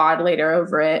tampon in a wad later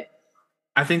over it.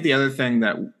 I think the other thing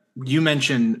that you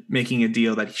mentioned, making a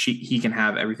deal that he can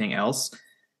have everything else,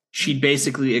 she'd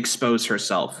basically expose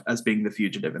herself as being the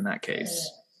fugitive in that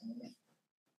case.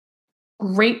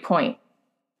 Great point.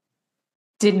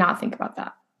 Did not think about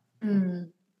that.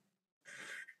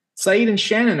 Saeed and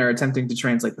Shannon are attempting to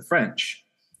translate the French.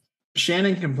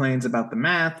 Shannon complains about the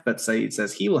math, but Saeed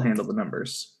says he will handle the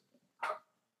numbers.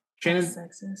 Shannon,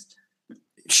 That's sexist.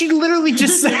 she literally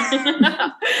just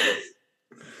said.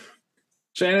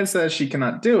 Shannon says she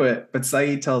cannot do it, but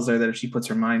Saeed tells her that if she puts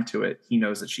her mind to it, he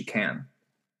knows that she can.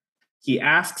 He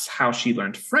asks how she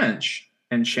learned French,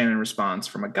 and Shannon responds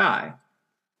from a guy.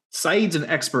 Saeed's an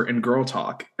expert in girl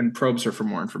talk and probes her for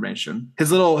more information.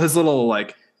 His little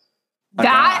like a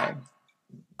That- guy.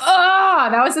 Oh,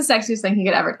 that was the sexiest thing he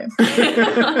could ever do.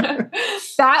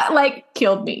 That like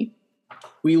killed me.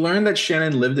 We learned that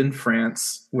Shannon lived in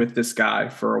France with this guy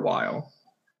for a while,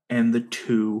 and the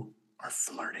two are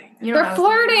flirting. You know what They're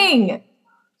I was thinking? flirting.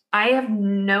 I have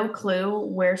no clue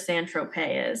where San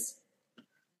Tropez is.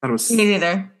 That was Me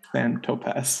neither. San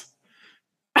Topaz.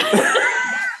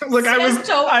 Look, I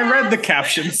read the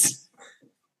captions.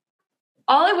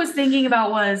 All I was thinking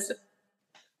about was,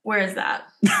 where is that?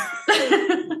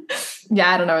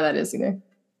 Yeah, I don't know where that is either.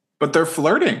 But they're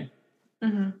flirting.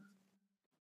 Mm-hmm.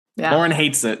 Yeah. Lauren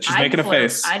hates it. She's making a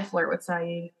face. I'd flirt with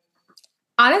Saeed.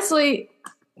 Honestly,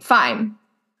 fine.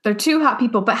 They're two hot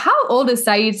people. But how old is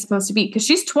Saeed supposed to be? Because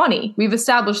she's 20. We've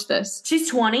established this. She's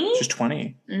 20? She's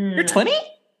 20. Mm, You're 20?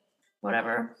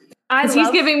 whatever. I Because he's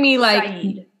love giving me like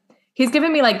Saeed. he's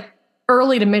giving me like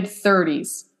early to mid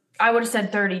 30s. I would have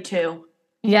said 32.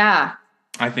 Yeah.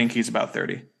 I think he's about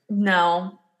 30.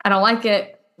 No. I don't like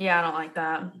it. Yeah, I don't like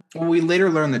that. Well, we later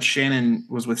learned that Shannon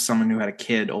was with someone who had a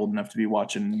kid old enough to be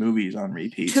watching movies on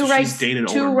repeat. Two So rights, she's dated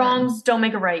two older wrongs men. don't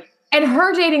make a right. And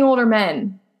her dating older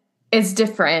men is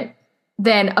different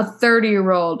than a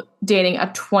 30-year-old dating a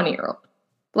 20-year-old.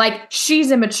 Like,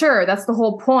 she's immature. That's the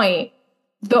whole point.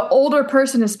 The older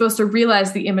person is supposed to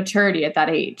realize the immaturity at that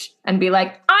age and be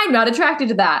like, I'm not attracted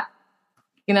to that.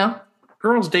 You know?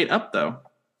 Girls date up, though.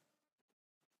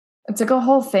 It's like a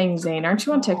whole thing, Zane. Aren't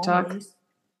you on TikTok? Always.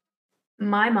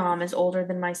 My mom is older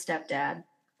than my stepdad.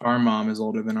 Our mom is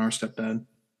older than our stepdad.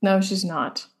 No, she's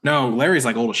not. No, Larry's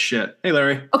like old as shit. Hey,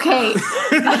 Larry. Okay.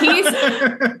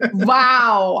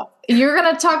 Wow. You're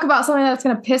going to talk about something that's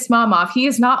going to piss mom off. He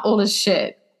is not old as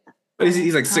shit.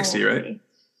 He's like How 60, old is right? he?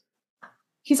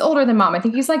 He's older than mom. I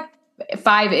think he's like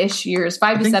 5-ish years,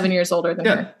 5 to think- 7 years older than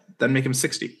Yeah, her. that'd make him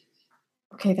 60.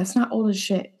 Okay, that's not old as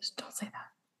shit. Just don't say that.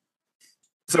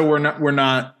 So we're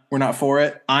not for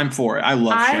it. I'm for it. I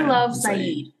love Shannon I love and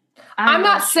Saeed. I'm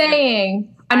not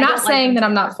saying I I'm don't not like saying him that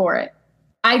I'm either. not for it.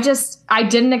 I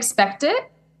didn't expect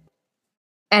it,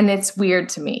 and it's weird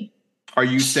to me. Are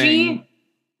you saying?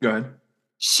 Go ahead.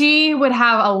 She would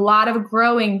have a lot of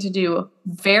growing to do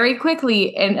very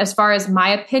quickly, and as far as my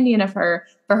opinion of her,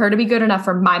 for her to be good enough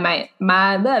for my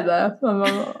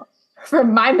for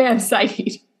my man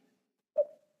Saeed.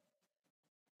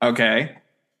 Okay.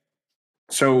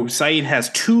 So Saeed has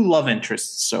 2 love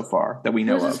interests so far that we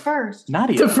know Who's his of. first?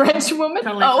 Nadia. The French woman.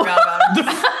 Totally Oh. forgot about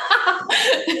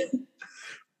him.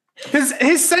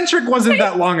 His centric wasn't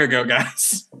that long ago,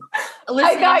 guys.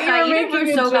 Listen, I thought you were Saeed and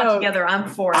making a Russo got joke. together. I'm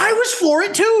for it. I was for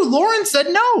it too. Lauren said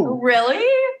no. Really?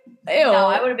 Ew. No,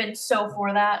 I would have been so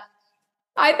for that.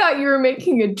 I thought you were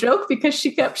making a joke because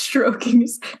she kept stroking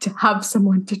his to have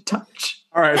someone to touch.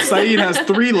 All right, Saeed has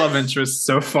 3 love interests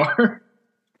so far.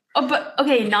 Oh, but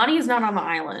okay, Nadia's not on the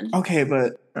island. Okay,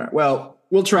 but all right, well,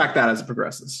 we'll track that as it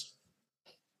progresses.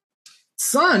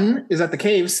 Sun is at the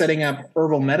cave setting up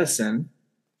herbal medicine,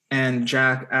 and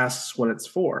Jack asks what it's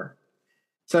for.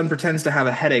 Sun pretends to have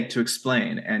a headache to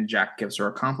explain, and Jack gives her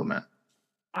a compliment.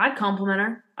 I'd compliment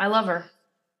her. I love her.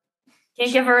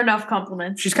 Can't give her enough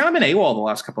compliments. She's kind of been AWOL the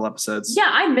last couple episodes. Yeah,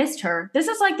 I missed her. This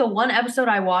is like the one episode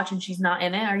I watch and she's not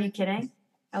in it. Are you kidding?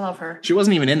 I love her. She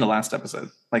wasn't even in the last episode,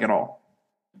 like at all.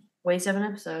 Waste of an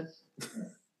episode. It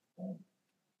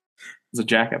was a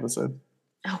Jack episode.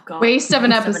 Oh god. Waste of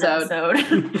an Waste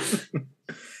episode.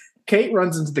 Kate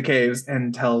runs into the caves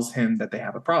and tells him that they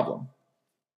have a problem.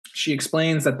 She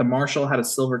explains that the marshal had a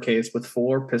silver case with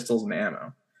 4 pistols and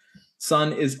ammo.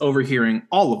 Sun is overhearing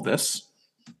all of this,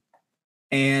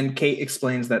 and Kate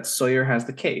explains that Sawyer has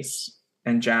the case,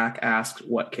 and Jack asks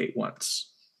what Kate wants.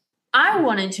 I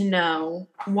wanted to know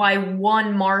why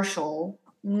one marshal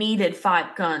needed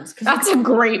 5 guns. Because That's a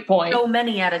great point. so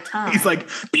many at a time. He's like,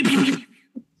 beep, beep, beep.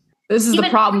 This is the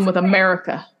Even- problem with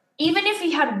America. Even if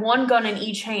he had 1 gun in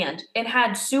each hand and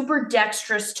had super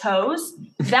dexterous toes,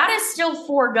 that is still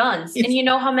 4 guns. And you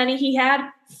know how many he had?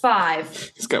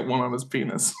 5. He's got 1 on his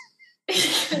penis.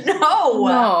 No.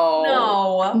 No.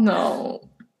 No. No.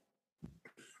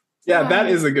 Yeah, that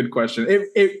is a good question.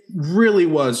 It really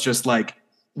was just like,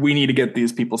 we need to get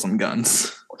these people some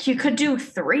guns. You could do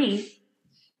 3.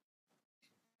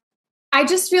 I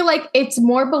just feel like it's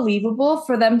more believable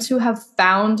for them to have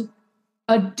found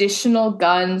additional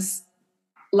guns.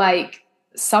 Like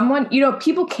someone,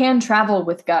 people can travel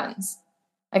with guns.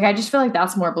 Like, I just feel like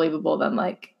that's more believable than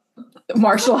like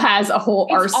Marshall has a whole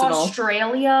It's arsenal.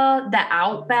 Australia, the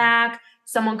outback.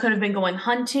 Someone could have been going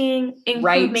hunting. Include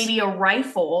Right. maybe a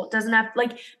rifle. Doesn't have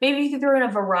maybe you could throw in a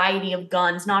variety of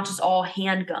guns, not just all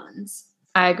handguns,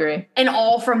 I agree. and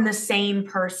all from the same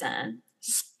person.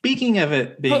 Speaking of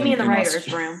it being Put me in the writer's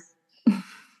Australia- room.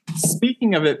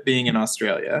 Speaking of it being in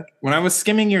Australia, when I was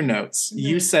skimming your notes,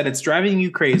 you Mhm. said it's driving you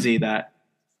crazy that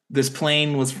this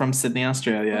plane was from Sydney,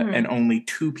 Australia, Mhm. and only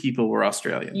 2 people were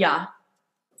Australian. Yeah.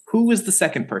 Who was the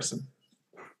second person?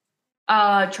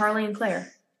 Charlie and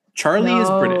Claire. Charlie is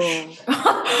No. British. Wow.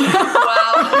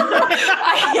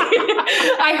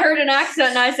 I heard an accent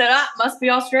and I said, must be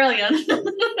Australian.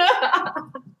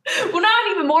 Well, now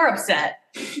I'm even more upset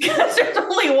because there's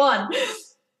only 1.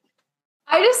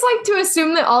 I just like to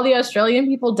assume that all the Australian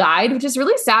people died, which is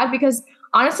really sad because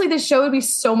honestly, this show would be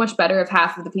so much better if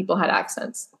half of the people had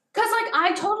accents. Because,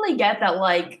 I totally get that,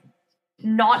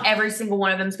 not every single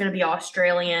one of them is going to be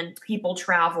Australian. People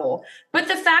travel. But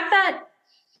the fact that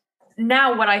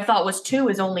now what I thought was 2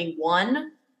 is only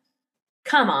 1,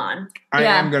 come on. I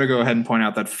Yeah. am going to go ahead and point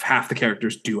out that half the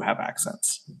characters do have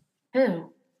accents.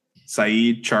 Who?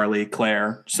 Saeed, Charlie,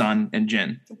 Claire, Sun, and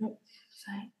Jin.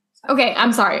 Okay,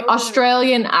 I'm sorry.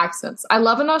 Australian accents. I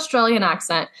love an Australian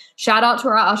accent. Shout out to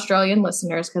our Australian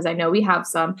listeners because I know we have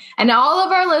some. And all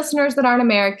of our listeners that aren't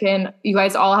American, you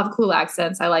guys all have cool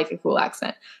accents. I like a cool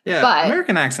accent. Yeah, But-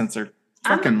 American accents are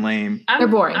Fucking lame. They're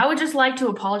boring. I would just like to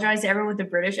apologize to everyone with the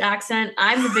British accent.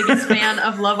 I'm the biggest fan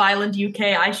of Love Island UK.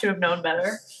 I should have known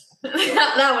better.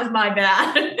 That was my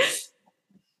bad.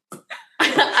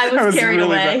 I was carried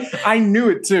really away. bad. I knew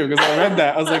it too because I read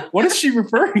that. I was like, what is she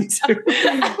referring to?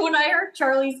 When I heard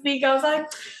Charlie speak, I was like,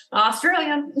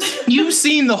 Australian. You've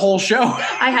seen the whole show.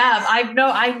 I have.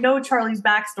 I know Charlie's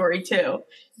backstory too.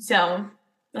 So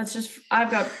let's just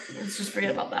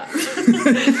forget about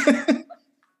that.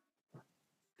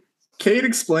 Kate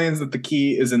explains that the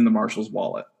key is in the marshal's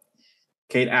wallet.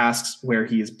 Kate asks where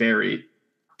he is buried.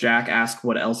 Jack asks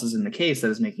what else is in the case that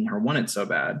is making her want it so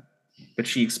bad, but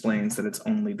she explains that it's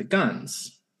only the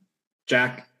guns.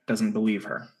 Jack doesn't believe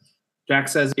her. Jack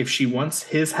says if she wants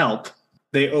his help,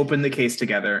 they open the case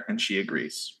together and she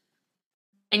agrees.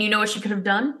 And you know what she could have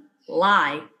done?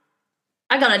 Lie.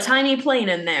 I got a tiny plane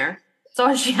in there. That's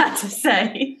all she had to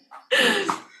say.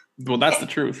 Well, that's the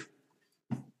truth.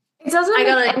 It doesn't make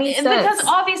any sense. Because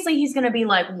obviously he's going to be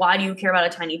like, why do you care about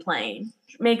a tiny plane?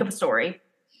 Make up a story.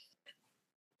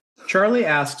 Charlie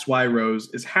asks why Rose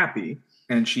is happy,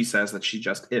 and she says that she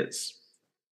just is.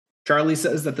 Charlie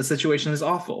says that the situation is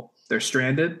awful. They're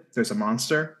stranded, there's a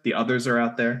monster, the others are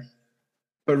out there.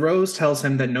 But Rose tells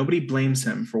him that nobody blames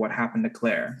him for what happened to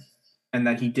Claire, and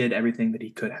that he did everything that he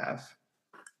could have.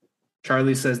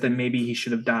 Charlie says that maybe he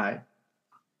should have died,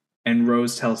 and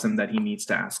Rose tells him that he needs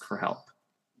to ask for help.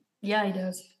 Yeah, he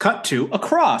does. Cut to a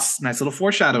cross. Nice little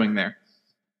foreshadowing there.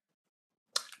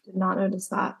 Did not notice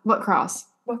that. What cross?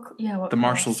 What The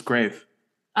marshal's grave.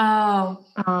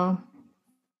 Oh.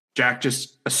 Jack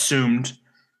just assumed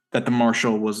that the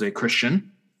marshal was a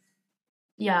Christian.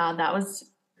 Yeah, that was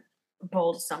a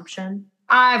bold assumption.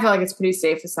 I feel like it's a pretty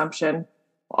safe assumption.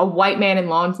 A white man in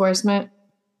law enforcement.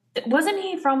 Wasn't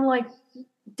he from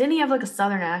didn't he have a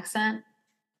southern accent?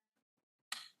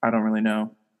 I don't really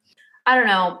know. I don't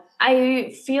know.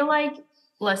 I feel like,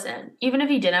 listen, even if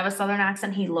he did have a southern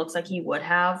accent, he looks like he would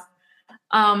have.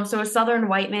 So a southern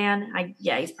white man,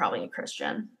 he's probably a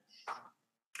Christian.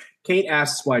 Kate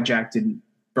asks why Jack didn't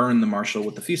burn the marshal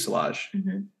with the fuselage.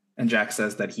 Mm-hmm. And Jack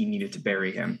says that he needed to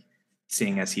bury him,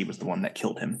 seeing as he was the one that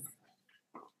killed him.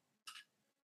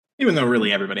 Even though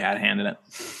really everybody had a hand in it.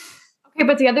 Okay,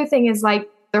 but the other thing is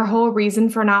their whole reason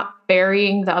for not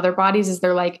burying the other bodies is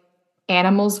they're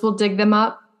animals will dig them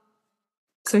up.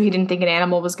 So he didn't think an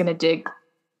animal was going to dig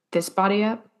this body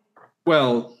up?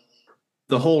 Well,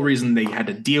 the whole reason they had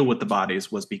to deal with the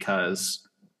bodies was because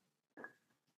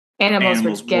animals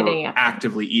were getting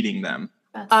actively eating them.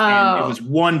 And it was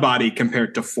one body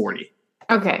compared to 40.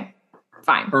 Okay,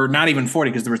 fine. Or not even 40,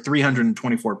 because there were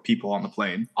 324 people on the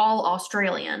plane. All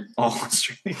Australian. All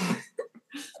Australian.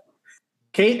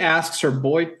 Kate asks her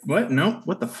boy... What? No?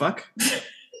 What the fuck? Did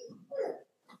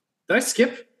I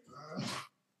skip?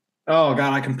 Oh,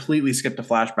 God, I completely skipped a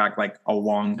flashback a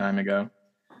long time ago.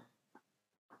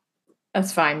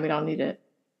 That's fine. We don't need it.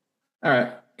 All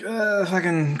right.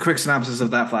 Fucking quick synopsis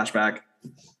of that flashback.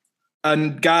 A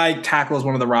guy tackles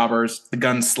one of the robbers. The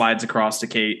gun slides across to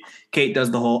Kate. Kate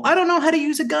does the whole, I don't know how to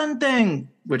use a gun thing,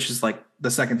 which is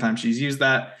the second time she's used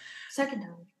that. Second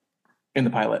time. In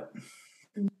the pilot.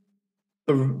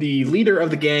 The leader of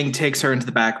the gang takes her into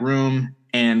the back room,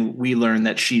 and we learn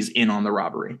that she's in on the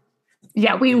robbery.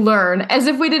 Yeah, we learn. As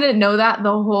if we didn't know that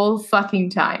the whole fucking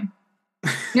time.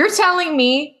 You're telling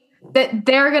me that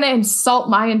they're going to insult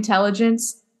my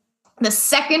intelligence the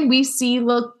second we see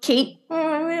little Kate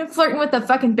flirting with the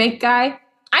fucking bank guy?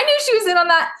 I knew she was in on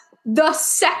that the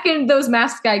second those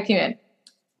masked guy came in.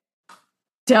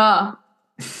 Duh.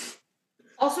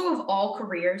 Also, of all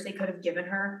careers they could have given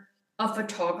her, a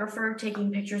photographer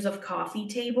taking pictures of coffee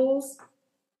tables.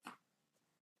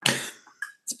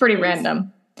 It's pretty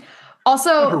random.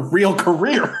 Also, a real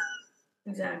career.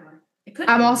 Exactly.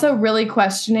 I'm also really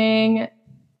questioning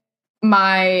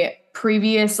my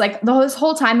previous, this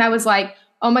whole time I was like,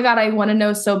 oh my God, I want to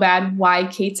know so bad why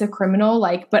Kate's a criminal.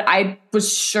 But I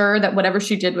was sure that whatever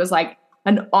she did was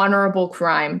an honorable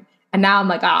crime. And now I'm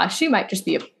like, she might just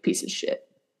be a piece of shit.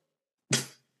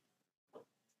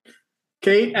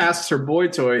 Kate asks her boy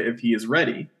toy if he is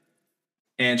ready,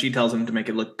 and she tells him to make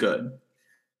it look good.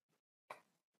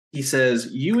 He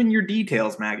says, you and your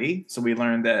details, Maggie. So we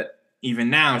learned that even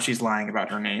now she's lying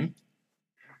about her name.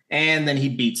 And then he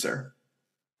beats her.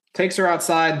 Takes her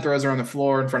outside and throws her on the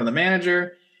floor in front of the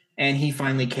manager. And he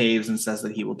finally caves and says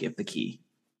that he will give the key.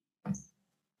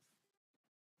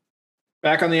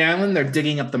 Back on the island, they're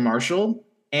digging up the marshal.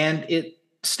 And it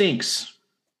stinks.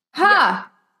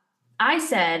 Ha! Yeah. I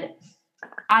said,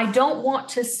 I don't want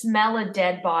to smell a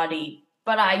dead body,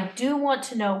 but I do want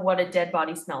to know what a dead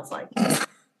body smells like.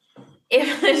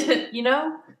 If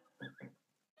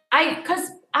Because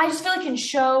I just feel like in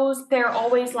shows they're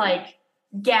always like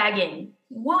gagging.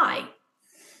 Why?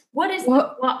 What is?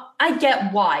 Well, I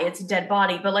get why it's a dead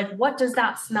body, but like, what does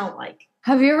that smell like?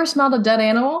 Have you ever smelled a dead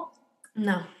animal?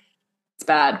 No. It's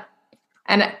bad,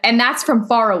 and that's from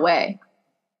far away.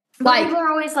 But Like, people are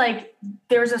always like,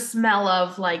 there's a smell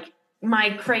of like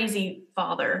my crazy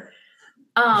father.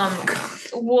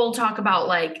 We'll talk about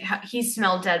like how he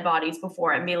smelled dead bodies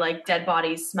before and be like, dead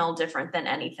bodies smell different than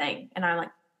anything, and I'm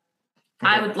like,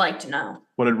 I would like to know.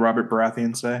 What did Robert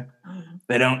Baratheon say? I don't know.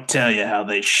 They don't tell you how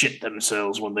they shit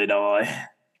themselves when they die.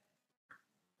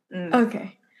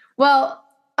 okay. Well,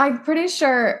 I'm pretty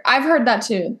sure I've heard that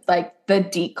too. Like the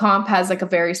decomp has like a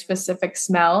very specific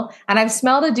smell, and I've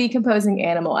smelled a decomposing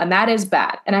animal, and that is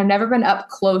bad. And I've never been up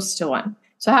close to one.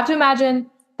 So I have to imagine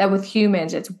that with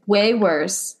humans, it's way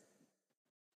worse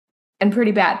and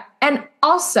pretty bad. And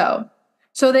also,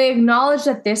 so they acknowledge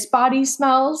that this body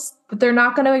smells, but they're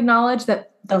not going to acknowledge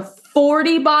that the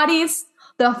 40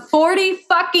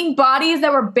 fucking bodies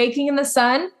that were baking in the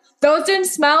sun, those didn't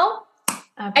smell.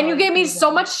 And you gave me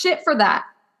so much shit for that.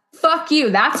 Fuck you.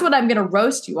 That's what I'm going to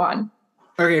roast you on.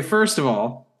 Okay, first of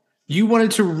all, you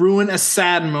wanted to ruin a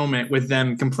sad moment with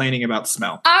them complaining about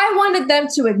smell. I wanted them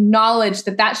to acknowledge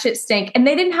that that shit stank, and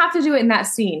they didn't have to do it in that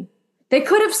scene. They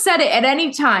could have said it at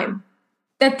any time,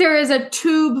 that there is a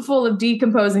tube full of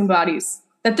decomposing bodies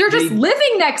that they're just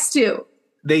living next to.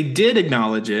 They did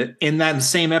acknowledge it in that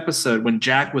same episode when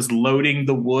Jack was loading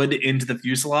the wood into the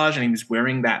fuselage and he was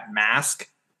wearing that mask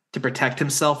to protect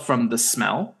himself from the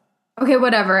smell. Okay,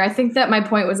 whatever. I think that my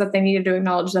point was that they needed to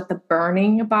acknowledge that the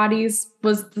burning bodies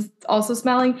was also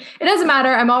smelling. It doesn't matter.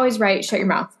 I'm always right. Shut your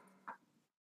mouth.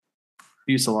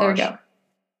 Fuselage. There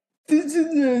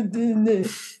we go.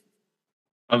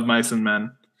 Of Mice and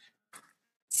Men.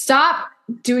 Stop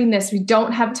doing this. We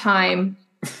don't have time.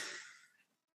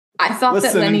 I thought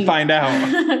Listen that Lenny... and find out.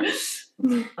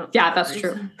 Yeah, that's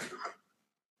true.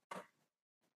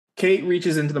 Kate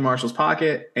reaches into the marshal's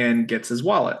pocket and gets his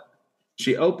wallet.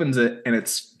 She opens it and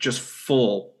it's just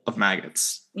full of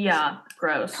maggots. Yeah,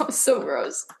 gross. That was so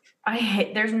gross.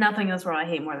 There's nothing in this world I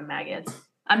hate more than maggots.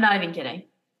 I'm not even kidding.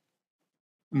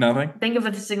 Nothing? Think of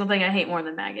a single thing I hate more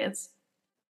than maggots.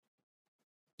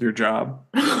 Your job.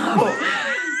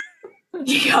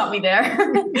 You got me there.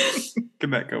 Can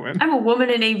that go in? I'm a woman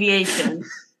in aviation.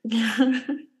 You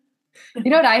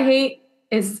know what I hate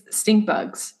is stink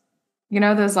bugs. You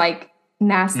know, those like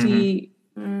nasty...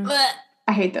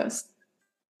 I hate those.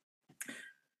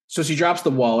 So she drops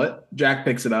the wallet. Jack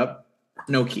picks it up.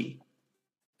 No key.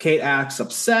 Kate acts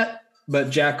upset, but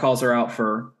Jack calls her out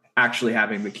for actually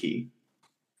having the key.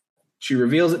 She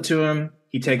reveals it to him.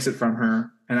 He takes it from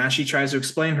her. And as she tries to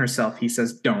explain herself, he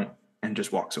says, "Don't," and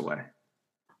just walks away.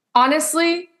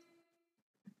 Honestly,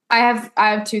 I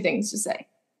have two things to say.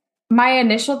 My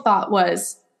initial thought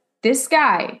was, this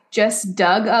guy just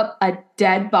dug up a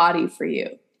dead body for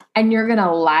you, and you're going to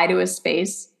lie to his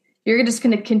face. You're just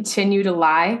going to continue to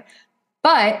lie.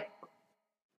 But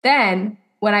then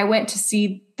when I went to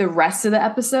see the rest of the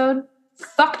episode,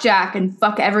 fuck Jack and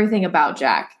fuck everything about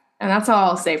Jack. And that's all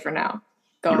I'll say for now.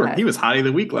 Go ahead. He was Hottie of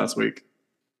the Week last week.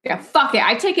 Yeah, fuck it.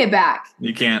 I take it back.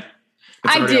 You can't.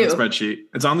 It's already on the spreadsheet.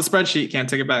 It's on the spreadsheet. Can't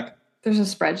take it back. There's a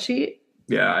spreadsheet?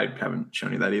 Yeah, I haven't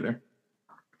shown you that either.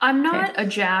 I'm not a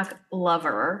Jack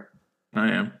lover. I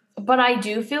am. But I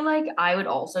do feel like I would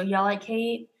also yell at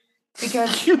Kate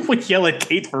because... You would yell at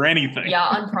Kate for anything. Yeah,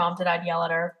 unprompted, I'd yell at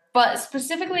her. But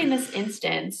specifically in this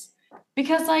instance,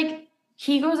 because, like,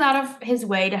 he goes out of his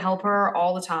way to help her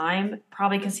all the time,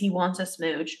 probably because he wants a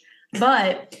smooch.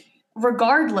 But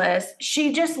regardless,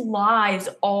 she just lies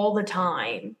all the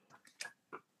time.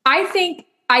 I think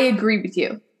I agree with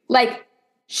you. Like,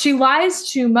 she lies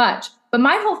too much. But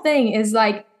my whole thing is,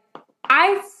 like,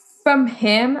 I, from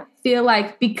him, feel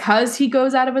like because he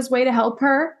goes out of his way to help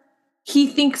her, he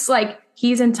thinks, like,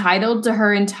 he's entitled to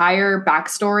her entire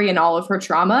backstory and all of her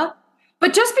trauma.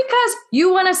 But just because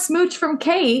you want to smooch from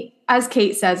Kate, as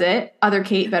Kate says it, other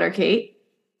Kate, better Kate,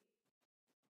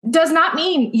 does not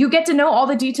mean you get to know all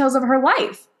the details of her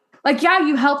life. Like, yeah,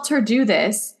 you helped her do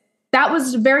this. That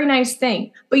was a very nice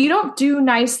thing. But you don't do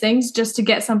nice things just to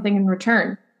get something in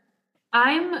return.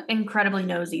 I'm incredibly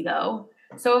nosy, though.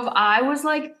 So if I was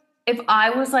like,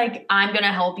 I'm going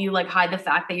to help you, like, hide the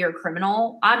fact that you're a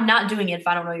criminal, I'm not doing it if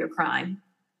I don't know your crime.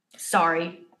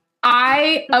 Sorry.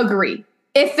 I agree.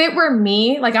 If it were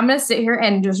me, like, I'm going to sit here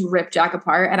and just rip Jack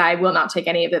apart, and I will not take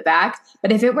any of it back.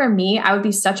 But if it were me, I would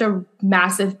be such a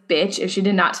massive bitch if she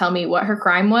did not tell me what her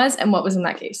crime was and what was in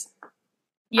that case.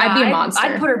 Yeah, I'd be a monster.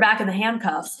 I'd put her back in the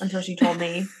handcuffs until she told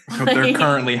me. They're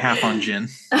currently half on gin.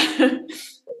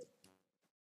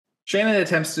 Shannon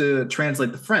attempts to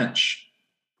translate the French.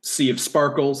 Sea of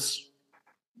sparkles.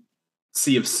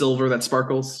 Sea of silver that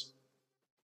sparkles.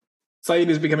 Saeed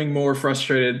is becoming more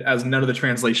frustrated as none of the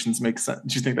translations make sense.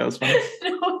 Did you think that was funny?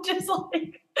 No, just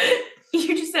like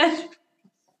you just said.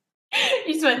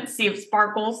 You just went sea of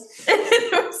sparkles. There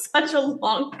was such a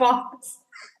long pause.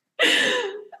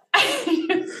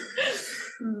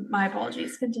 My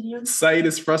apologies. Continue. Saeed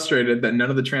is frustrated that none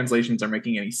of the translations are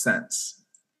making any sense.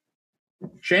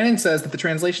 Shannon says that the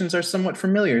translations are somewhat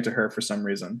familiar to her for some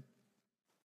reason.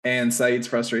 And Saeed's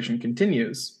frustration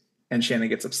continues, and Shannon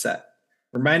gets upset,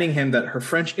 reminding him that her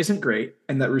French isn't great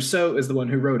and that Rousseau is the one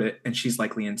who wrote it and she's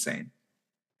likely insane.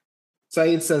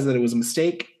 Saeed says that it was a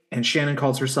mistake, and Shannon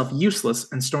calls herself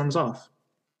useless and storms off.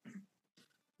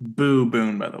 Boo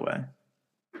Boone, by the way.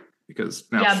 Because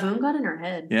now Yeah, Boone got in her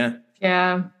head. Yeah.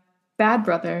 Yeah. Bad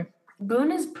brother.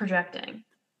 Boone is projecting.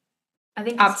 I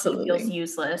think Absolutely. he feels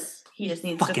useless. He just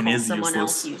needs Fucking to call is someone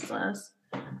useless. else useless.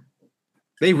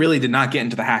 They really did not get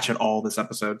into the hatch at all this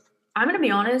episode. I'm gonna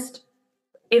be honest.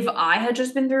 If I had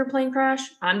just been through a plane crash,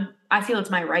 I feel it's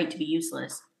my right to be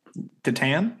useless. To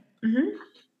Tan? Mm-hmm.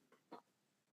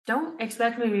 Don't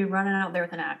expect me to be running out there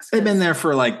with an axe. They've been there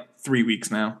for like 3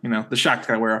 weeks now. You know, the shock's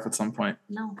got to wear off at some point.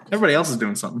 No. Everybody else is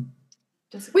doing something.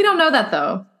 We don't know that,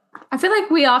 though. I feel like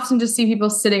we often just see people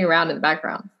sitting around in the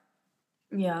background.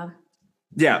 Yeah.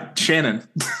 Yeah, Shannon.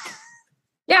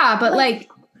 Yeah, but like,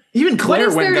 Even Claire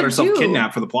is went and there got to herself do?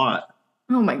 kidnapped for the plot.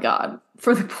 oh my God,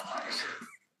 for the plot.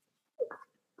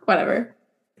 Whatever.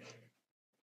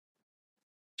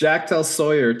 Jack tells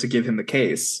Sawyer to give him the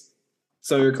case.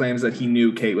 Sawyer claims that he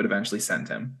knew Kate would eventually send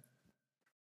him.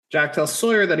 Jack tells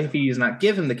Sawyer that if he does not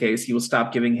give him the case, he will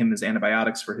stop giving him his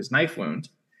antibiotics for his knife wound.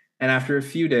 And after a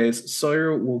few days,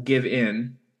 Sawyer will give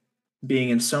in, being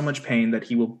in so much pain that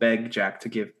he will beg Jack to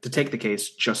take the case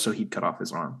just so he'd cut off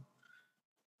his arm.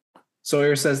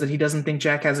 Sawyer says that he doesn't think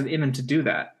Jack has it in him to do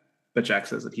that, but Jack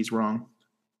says that he's wrong.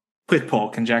 Quick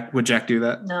poll, would Jack do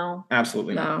that? No.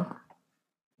 Absolutely not. No.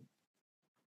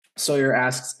 Sawyer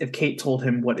asks if Kate told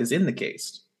him what is in the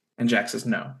case, and Jack says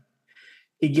no.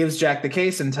 He gives Jack the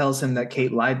case and tells him that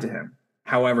Kate lied to him.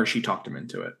 However, she talked him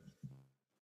into it.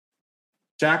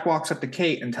 Jack walks up to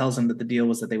Kate and tells him that the deal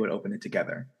was that they would open it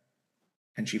together,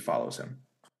 and she follows him.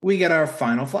 We get our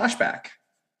final flashback.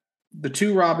 The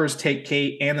two robbers take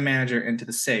Kate and the manager into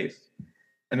the safe.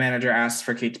 The manager asks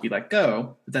for Kate to be let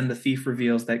go, but then the thief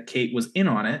reveals that Kate was in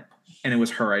on it, and it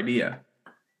was her idea.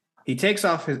 He takes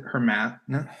off his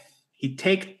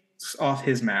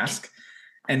mask,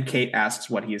 and Kate asks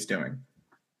what he is doing.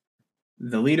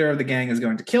 The leader of the gang is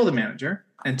going to kill the manager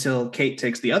until Kate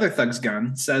takes the other thug's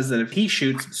gun, says that if he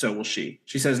shoots, so will she.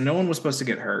 She says no one was supposed to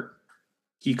get hurt.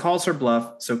 He calls her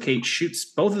bluff, so Kate shoots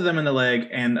both of them in the leg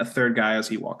and a third guy as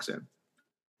he walks in.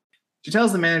 She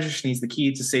tells the manager she needs the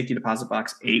key to safety deposit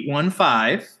box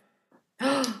 815.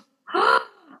 I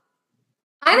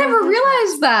never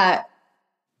realized that.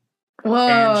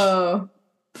 Whoa.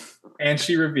 And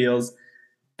she reveals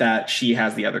that she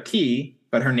has the other key,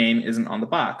 but her name isn't on the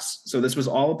box. So this was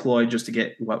all a ploy just to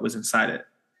get what was inside it.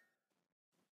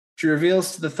 She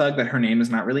reveals to the thug that her name is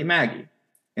not really Maggie,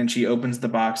 and she opens the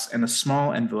box and a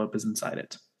small envelope is inside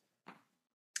it.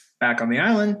 Back on the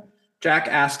island, Jack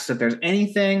asks if there's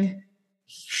anything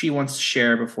she wants to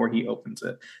share before he opens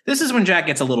it. This is when Jack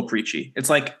gets a little preachy. It's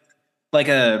like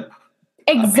a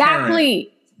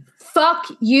Exactly. Fuck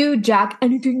you, Jack.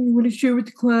 Anything you want to share with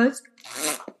the class?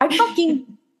 I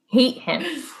fucking hate him.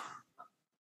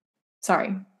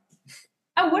 Sorry.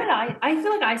 Oh, what did I feel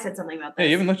like I said something about this. Hey,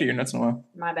 you haven't looked at your notes in a while.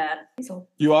 My bad.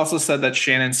 You also said that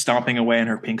Shannon stomping away in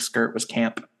her pink skirt was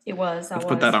camp. It was. Let's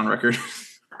put that on record.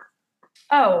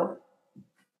 Oh.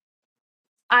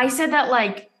 I said that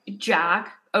like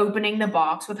Jack opening the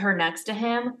box with her next to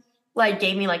him like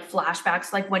gave me like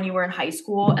flashbacks like when you were in high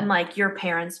school and like your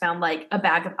parents found like a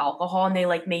bag of alcohol and they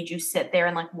like made you sit there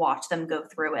and like watch them go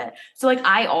through it. So like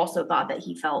I also thought that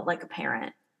he felt like a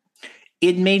parent.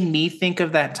 It made me think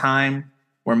of that time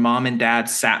where mom and dad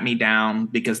sat me down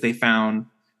because they found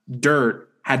dirt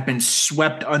had been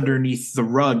swept underneath the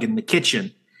rug in the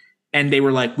kitchen. And they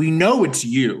were like, we know it's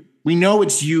you. We know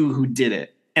it's you who did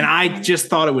it. And I just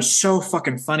thought it was so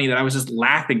fucking funny that I was just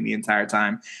laughing the entire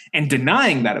time and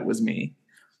denying that it was me.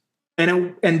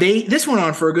 And this went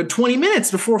on for a good 20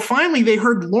 minutes before finally they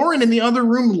heard Lauren in the other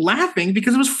room laughing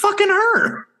because it was fucking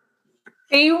her.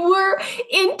 They were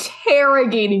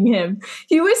interrogating him.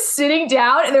 He was sitting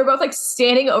down and they were both like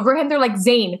standing over him. They're like,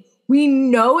 Zane, we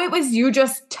know it was you.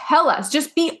 Just tell us.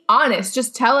 Just be honest.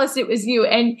 Just tell us it was you.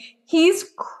 And he's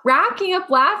cracking up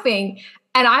laughing.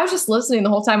 And I was just listening the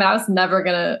whole time and I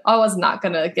was not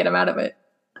going to get him out of it.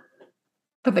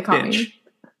 But they call me. Bitch.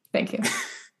 Thank you.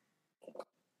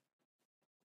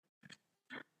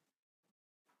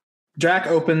 Jack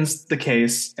opens the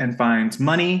case and finds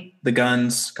money, the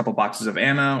guns, a couple boxes of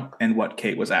ammo, and what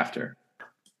Kate was after.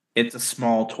 It's a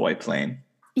small toy plane.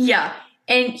 Yeah.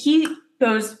 And he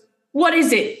goes, "What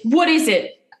is it? What is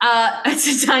it?"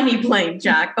 It's a tiny plane,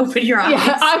 Jack. Open your eyes.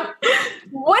 Yeah,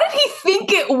 what did he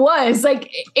think it was?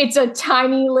 Like, it's a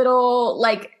tiny little,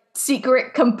 like,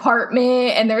 secret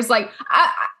compartment, and there's, like,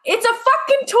 it's a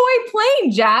fucking toy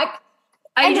plane, Jack.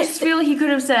 I just feel he could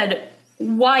have said,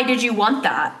 "Why did you want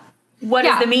that? What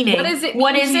is the meaning? What does it mean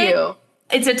What is to it? you?"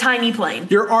 It's a tiny plane."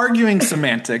 You're arguing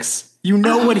semantics. You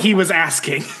know what he was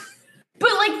asking.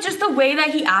 But, like, just the way that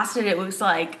he asked it, it was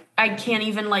like, I can't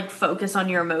even, like, focus on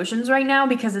your emotions right now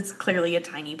because it's clearly a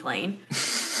tiny plane.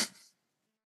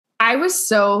 I was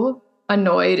so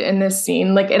annoyed in this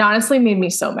scene. Like, it honestly made me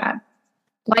so mad.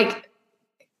 Like,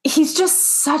 he's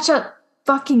just such a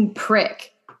fucking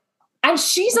prick. And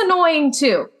she's annoying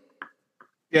too.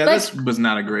 Yeah, Like- this was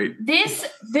not a great. This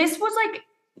was, like,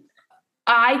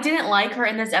 I didn't like her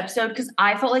in this episode because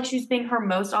I felt like she was being her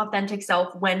most authentic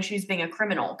self when she was being a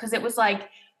criminal. Because it was like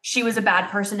she was a bad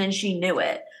person and she knew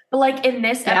it. But, like, in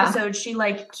this Yeah. episode, she,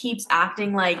 like, keeps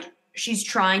acting like she's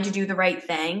trying to do the right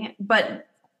thing. But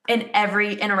in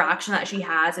every interaction that she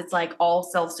has, it's, like, all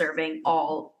self-serving,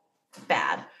 all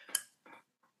bad.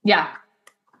 Yeah.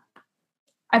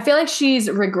 I feel like she's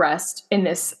regressed in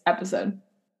this episode.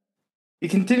 He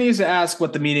continues to ask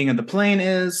what the meaning of the plane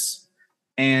is,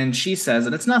 and she says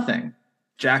that it's nothing.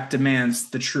 Jack demands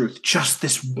the truth just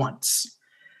this once.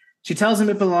 She tells him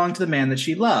it belonged to the man that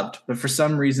she loved, but for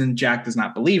some reason, Jack does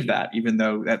not believe that, even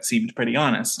though that seemed pretty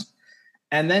honest.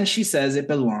 And then she says it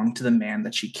belonged to the man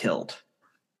that she killed.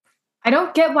 I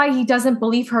don't get why he doesn't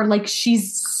believe her. Like,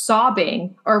 she's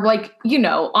sobbing or, like, you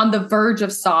know, on the verge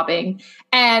of sobbing.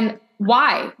 And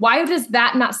why? Why does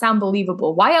that not sound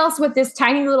believable? Why else would this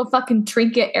tiny little fucking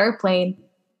trinket airplane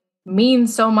mean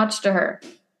so much to her?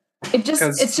 It just,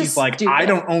 Because it's he's just like, stupid. I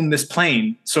don't own this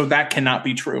plane, so that cannot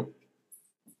be true.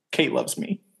 Kate loves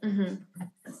me. Mm-hmm.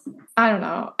 I don't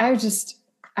know. I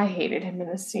hated him in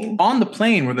this scene. On the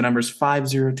plane were the numbers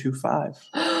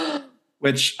 5025,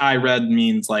 which I read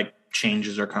means like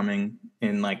changes are coming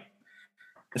in like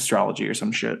astrology or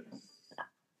some shit.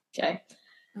 Okay.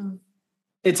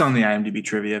 It's on the IMDb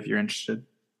trivia if you're interested.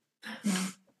 Yeah.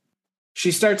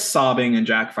 She starts sobbing and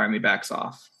Jack finally backs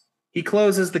off. He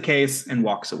closes the case and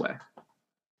walks away.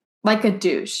 Like a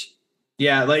douche.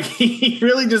 Yeah, like he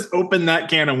really just opened that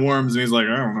can of worms and he's like,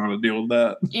 I don't know how to deal with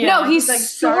that. No, he he's like,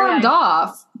 stormed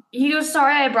off. He goes,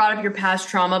 "Sorry I brought up your past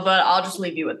trauma, but I'll just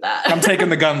leave you with that." I'm taking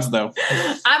the guns though.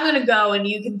 I'm going to go and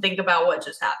you can think about what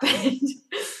just happened.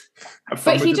 Have fun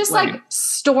But with he the just plane. like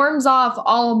storms off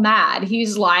all mad.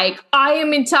 He's like, "I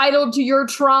am entitled to your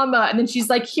trauma." And then she's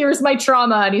like, "Here's my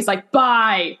trauma." And he's like,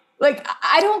 "Bye." Like,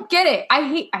 I don't get it. I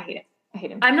hate it. I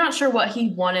hate him. I'm not sure what he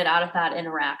wanted out of that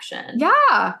interaction.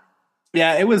 Yeah.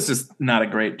 Yeah, it was just not a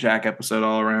great Jack episode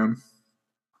all around.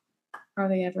 Are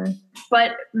they ever?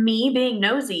 But me being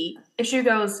nosy, if she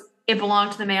goes, "It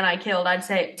belonged to the man I killed," I'd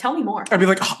say, "Tell me more." I'd be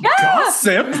like, oh, Yeah.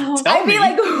 gossip. No. Tell I'd me. be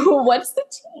like, "What's the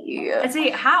tea?" I'd say,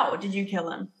 "How did you kill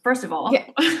him?" First of all. Yeah.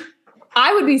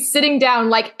 I would be sitting down,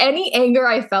 like any anger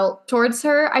I felt towards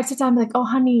her, I'd sit down and be like, "Oh,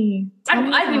 honey." tell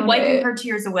me I'd be about wiping it." her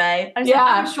tears away. I just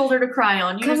Yeah. have a shoulder to cry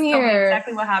on. You Come just tell me here.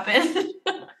 exactly what happened.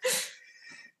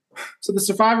 So the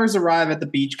survivors arrive at the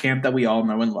beach camp that we all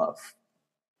know and love.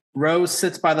 Rose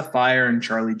sits by the fire and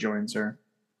Charlie joins her.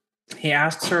 He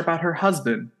asks her about her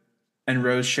husband, and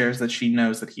Rose shares that she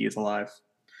knows that he is alive.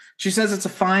 She says it's a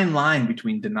fine line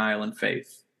between denial and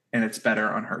faith, and it's better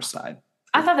on her side.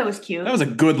 I thought that was cute. That was a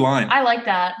good line. I like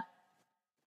that.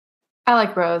 I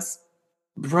like Rose.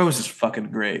 Rose is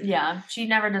fucking great. Yeah, she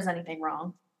never does anything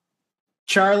wrong.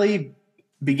 Charlie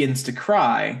begins to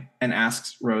cry and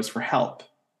asks Rose for help.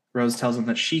 Rose tells him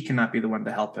that she cannot be the one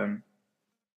to help him,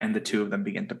 and the two of them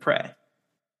begin to pray.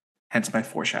 Hence my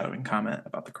foreshadowing comment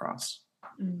about the cross.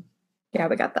 Yeah,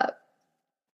 we got that.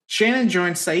 Shannon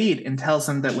joins Saeed and tells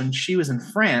him that when she was in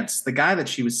France, the guy that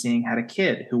she was seeing had a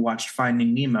kid who watched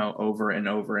Finding Nemo over and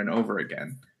over and over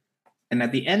again. And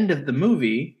at the end of the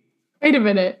movie, Wait a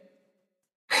minute.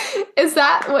 Is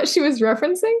that what she was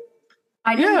referencing?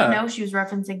 I didn't Yeah. know she was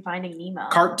referencing Finding Nemo.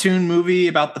 cartoon movie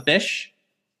about the fish,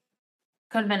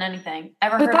 Could have been anything.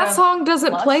 Ever But heard that of song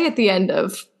doesn't Lush? play at the end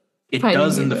of. it Finding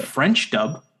does in the Nemo. French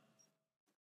dub.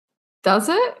 Does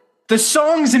it? The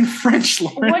song's in French,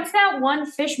 Lauren. What's that one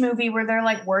fish movie where they're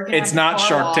like working? It's at the not car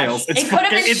Shark wash? Tales. It's It could have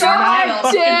fucking- been it's Shark not Tales.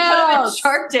 fucking- It could have been Tales.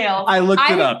 Shark Tales. I looked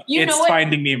it up. you know It's what?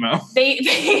 Finding Nemo. They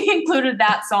included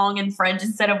that song in French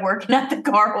instead of working at the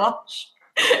car wash.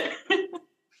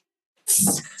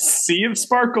 Sea of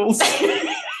Sparkles.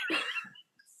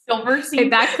 Silver sea Hey,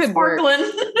 that could work.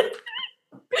 sparkling.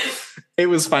 It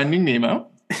was Finding Nemo.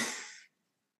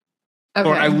 Okay.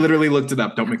 Or I literally looked it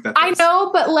up. Don't make that I face.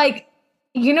 know, but like,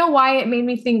 you know why it made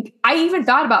me think? I even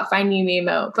thought about Finding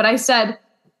Nemo, but I said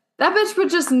that bitch would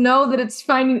just know that it's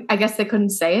Finding. I guess they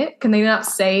couldn't say it. Can they not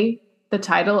say the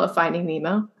title of Finding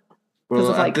Nemo? Well,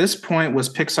 of, like- at this point, was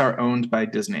Pixar owned by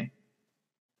Disney?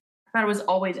 I thought it was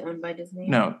always owned by Disney.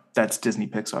 No, that's Disney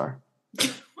Pixar.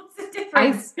 What's the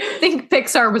I difference? think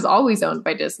Pixar was always owned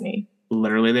by Disney.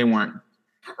 Literally, they weren't.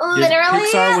 Literally.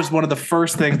 Pixar was one of the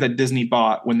first things that Disney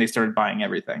bought when they started buying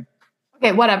everything.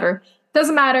 Okay, whatever.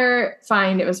 Doesn't matter.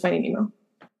 Fine. It was Finding Nemo.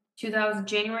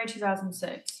 January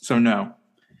 2006. So no,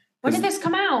 When did this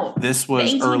come out? this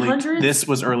was The early. 1800s? This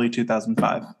was early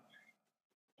 2005.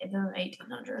 In the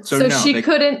 1800s. So So no, she they-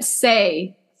 couldn't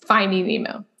say Finding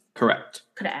Nemo. Correct.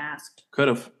 Could have asked. Could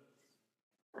have.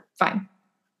 Fine.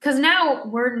 Because now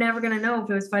we're never going to know if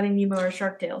it was Finding Nemo or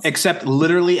Shark Tales. Except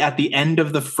literally at the end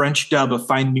of the French dub of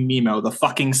Finding Nemo, the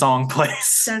fucking song plays.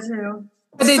 Says who?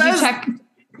 But did you Says- check?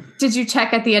 Did you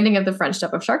check at the ending of the French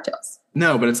dub of Shark Tales?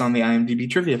 No, but it's on the IMDb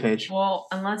trivia page. Well,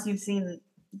 unless you've seen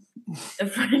the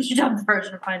French dub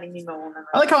version of Finding Nemo, we'll never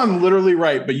I like how I'm literally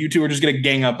right, but you two are just gonna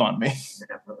gang up on me.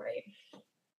 we're never right.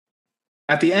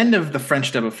 At the end of the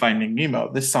French dub of Finding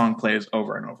Nemo, this song plays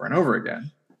over and over and over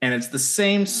again. And it's the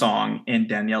same song in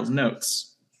Danielle's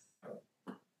notes.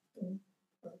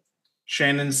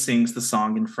 Shannon sings the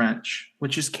song in French,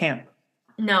 which is camp.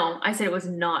 No, I said it was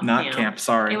not Camp,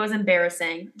 sorry. It was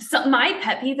embarrassing. So my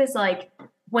pet peeve is like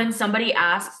when somebody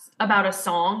asks about a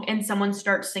song and someone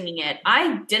starts singing it.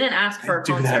 I didn't ask for I a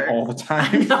do concert. that all the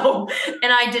time. No,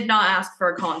 and I did not ask for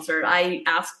a concert. I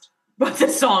asked what the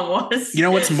song was. You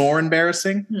know what's more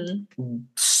embarrassing? Hmm.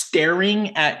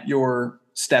 Staring at your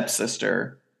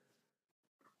stepsister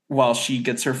while she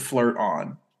gets her flirt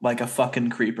on like a fucking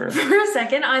creeper. For a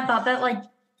second, I thought that like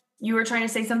you were trying to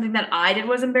say something that I did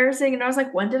was embarrassing, and I was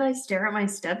like, when did I stare at my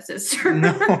stepsister?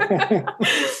 No.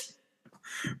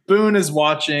 Boone is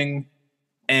watching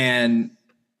and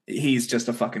he's just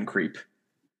a fucking creep.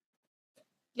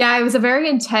 Yeah, it was a very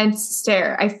intense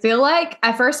stare. I feel like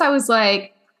at first I was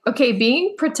like, okay,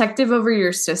 being protective over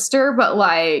your sister, but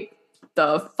like,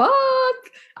 the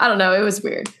fuck? I don't know. It was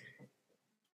weird.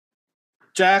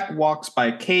 Jack walks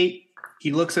by Kate.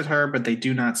 He looks at her, but they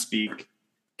do not speak.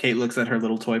 Kate looks at her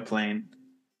little toy plane,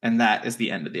 and that is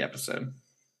the end of the episode.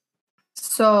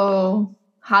 So,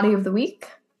 hottie of the week?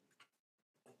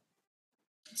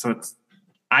 So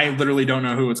I literally don't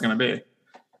know who it's going to be.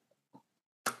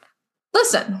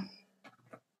 Listen,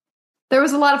 there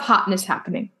was a lot of hotness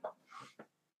happening.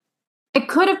 It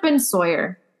could have been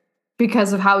Sawyer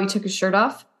because of how he took his shirt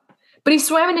off, but he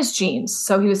swam in his jeans,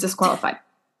 so he was disqualified.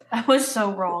 That was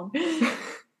so wrong.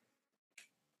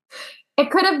 It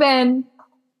could have been.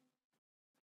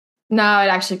 No, it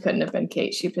actually couldn't have been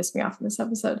Kate. She pissed me off in this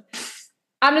episode.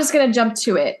 I'm just going to jump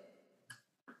to it.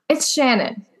 It's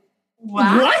Shannon.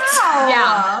 Wow. What?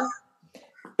 Yeah.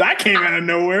 That came out of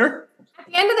nowhere. At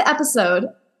the end of the episode,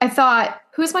 I thought,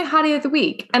 who's my hottie of the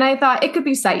week? And I thought it could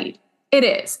be Saeed. It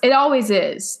is. It always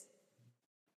is.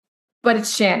 But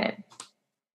it's Shannon.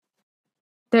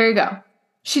 There you go.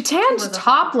 She tanned was a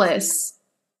hot topless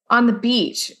on the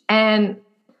beach, and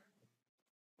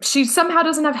she somehow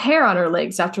doesn't have hair on her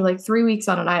legs after like 3 weeks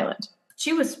on an island.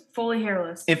 She was fully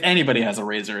hairless. If anybody has a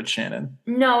razor, it's Shannon.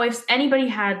 No, if anybody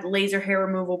had laser hair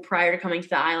removal prior to coming to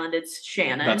the island, it's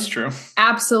Shannon. That's true.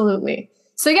 Absolutely.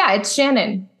 So yeah, it's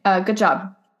Shannon. Good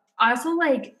job. I also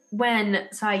like when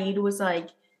Saeed was like,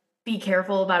 be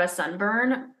careful about a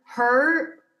sunburn,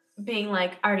 her being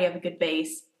like, I already have a good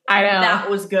base. I know. That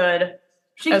was good.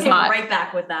 She That was came hot. right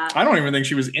back with that. I don't even think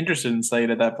she was interested in Saeed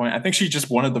at that point. I think she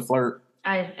just wanted the flirt.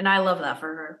 I love that for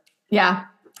her. Yeah,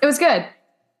 it was good.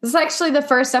 This is actually the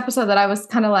first episode that I was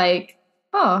kind of like,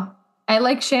 oh, I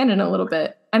like Shannon a little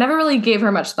bit. I never really gave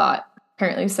her much thought.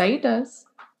 Apparently, Saeed does.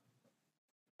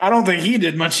 I don't think he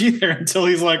did much either until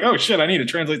he's like, oh shit, I need to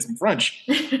translate some French.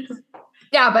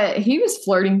 Yeah, but he was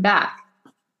flirting back.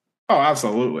 Oh,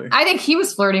 absolutely. I think he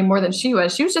was flirting more than she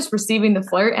was. She was just receiving the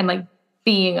flirt and like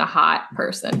being a hot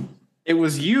person. It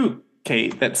was you,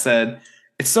 Kate, that said,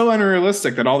 it's so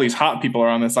unrealistic that all these hot people are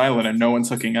on this island and no one's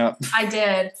hooking up. I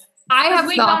did. I have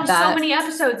We've thought done that. so many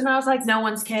episodes, and I was like, no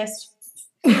one's kissed.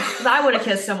 'Cause I would have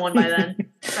kissed someone by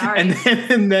then. Sorry.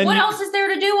 And then What you else is there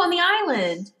to do on the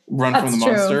island? run from the That's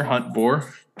true. monster, hunt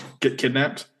boar, get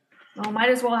kidnapped. Well, might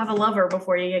as well have a lover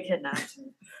before you get kidnapped.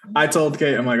 I told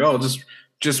Kate, I'm like, oh,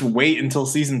 just wait until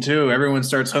season 2. Everyone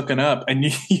starts hooking up, and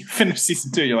you finish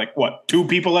season 2. You're like, what? 2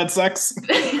 people had sex?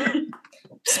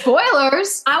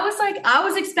 Spoilers. I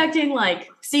was expecting like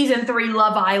season 3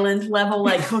 Love Island level,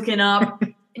 like hooking up.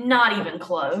 Not even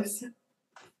close.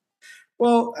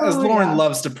 Well, as Lauren yeah.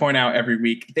 loves to point out every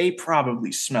week, they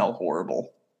probably smell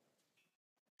horrible.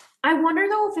 I wonder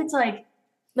though if it's like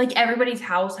everybody's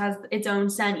house has its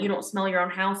own scent. You don't smell your own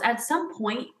house. At some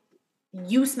point,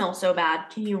 you smell so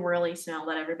bad. Can you really smell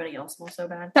that everybody else smells so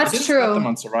bad? That's I did true. spot them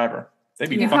on Survivor. They'd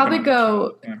be You fucking probably on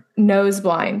go the show. Yeah. nose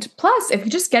blind. Plus, if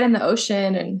you just get in the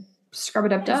ocean and scrub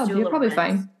it up, Just do a you're little probably rinse.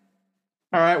 fine.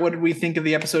 All right, what did we think of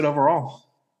the episode overall?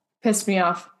 Pissed me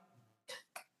off.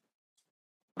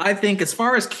 I think as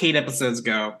far as Kate episodes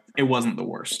go, it wasn't the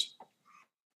worst.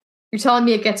 You're telling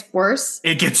me it gets worse?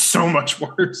 It gets so much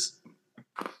worse.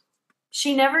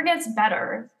 She never gets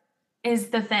better is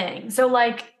the thing. So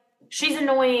like she's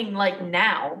annoying like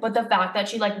now, but the fact that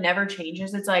she like never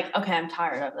changes, it's like, okay, I'm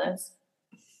tired of this.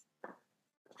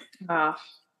 I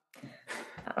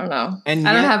don't know. And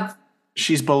I don't yet, have.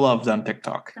 she's beloved on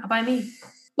TikTok. Not by me.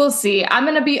 We'll see. I'm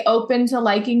going to be open to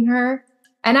liking her.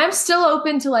 And I'm still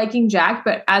open to liking Jack,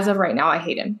 but as of right now, I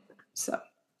hate him. So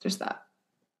there's that.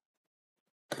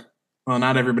 Well,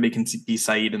 not everybody can be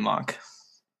Saeed and Locke.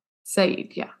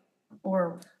 Saeed, yeah.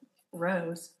 Or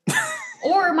Rose.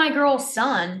 Or my girl's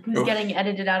son, who's Oof. getting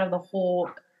edited out of the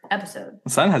whole episode. The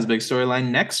Sun has a big storyline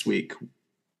next week.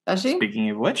 Does she?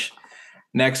 Speaking of which,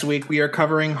 next week we are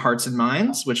covering Hearts and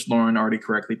Minds, which Lauren already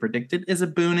correctly predicted is a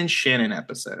Boone and Shannon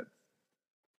episode.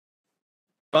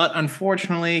 But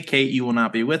unfortunately, Kate, you will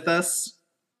not be with us.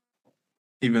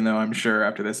 Even though I'm sure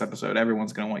after this episode,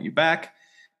 everyone's going to want you back.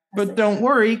 But don't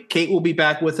worry, Kate will be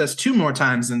back with us 2 more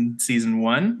times in season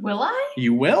 1. Will I?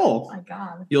 You will. Oh my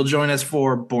God. You'll join us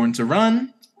for Born to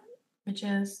Run, Which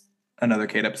is another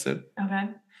Kate episode, okay.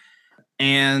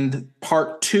 and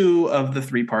part 2 of the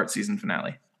 3-part season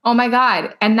finale. Oh my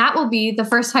God. And that will be the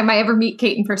first time I ever meet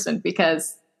Kate in person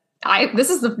because this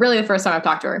is really the first time I've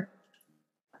talked to her.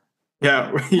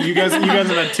 Yeah, you guys have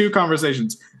had 2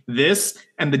 conversations. This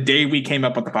and the day we came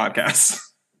up with the podcast.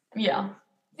 Yeah.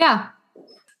 Yeah.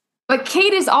 But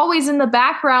Kate is always in the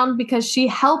background because she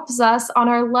helps us on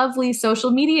our lovely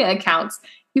social media accounts.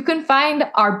 You can find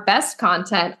our best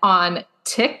content on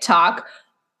TikTok,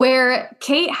 where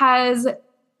Kate has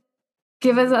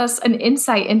given us an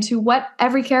insight into what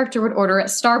every character would order at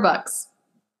Starbucks.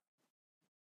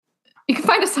 You can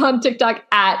find us on TikTok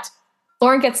at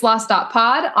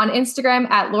LaurenGetsLost.pod, on Instagram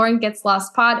at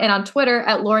LaurenGetsLostPod, and on Twitter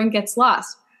at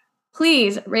LaurenGetsLost.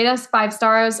 Please rate us 5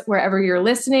 stars wherever you're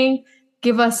listening.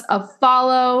 Give us a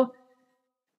follow.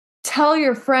 Tell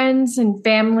your friends and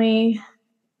family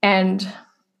and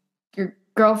your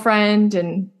girlfriend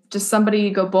and just somebody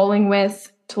you go bowling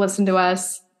with to listen to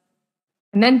us.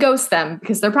 And then ghost them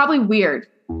because they're probably weird.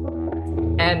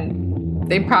 And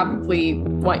they probably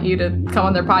want you to come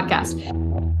on their podcast.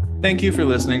 Thank you for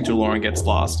listening to Lauren Gets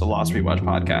Lost, a Lost Rewatch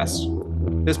podcast.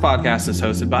 This podcast is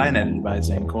hosted by and edited by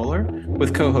Zane Kohler,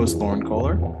 with co-host Lauren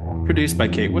Kohler, produced by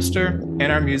Kate Worcester,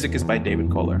 and our music is by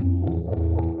David Kohler.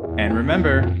 And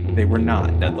remember, they were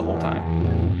not dead the whole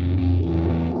time.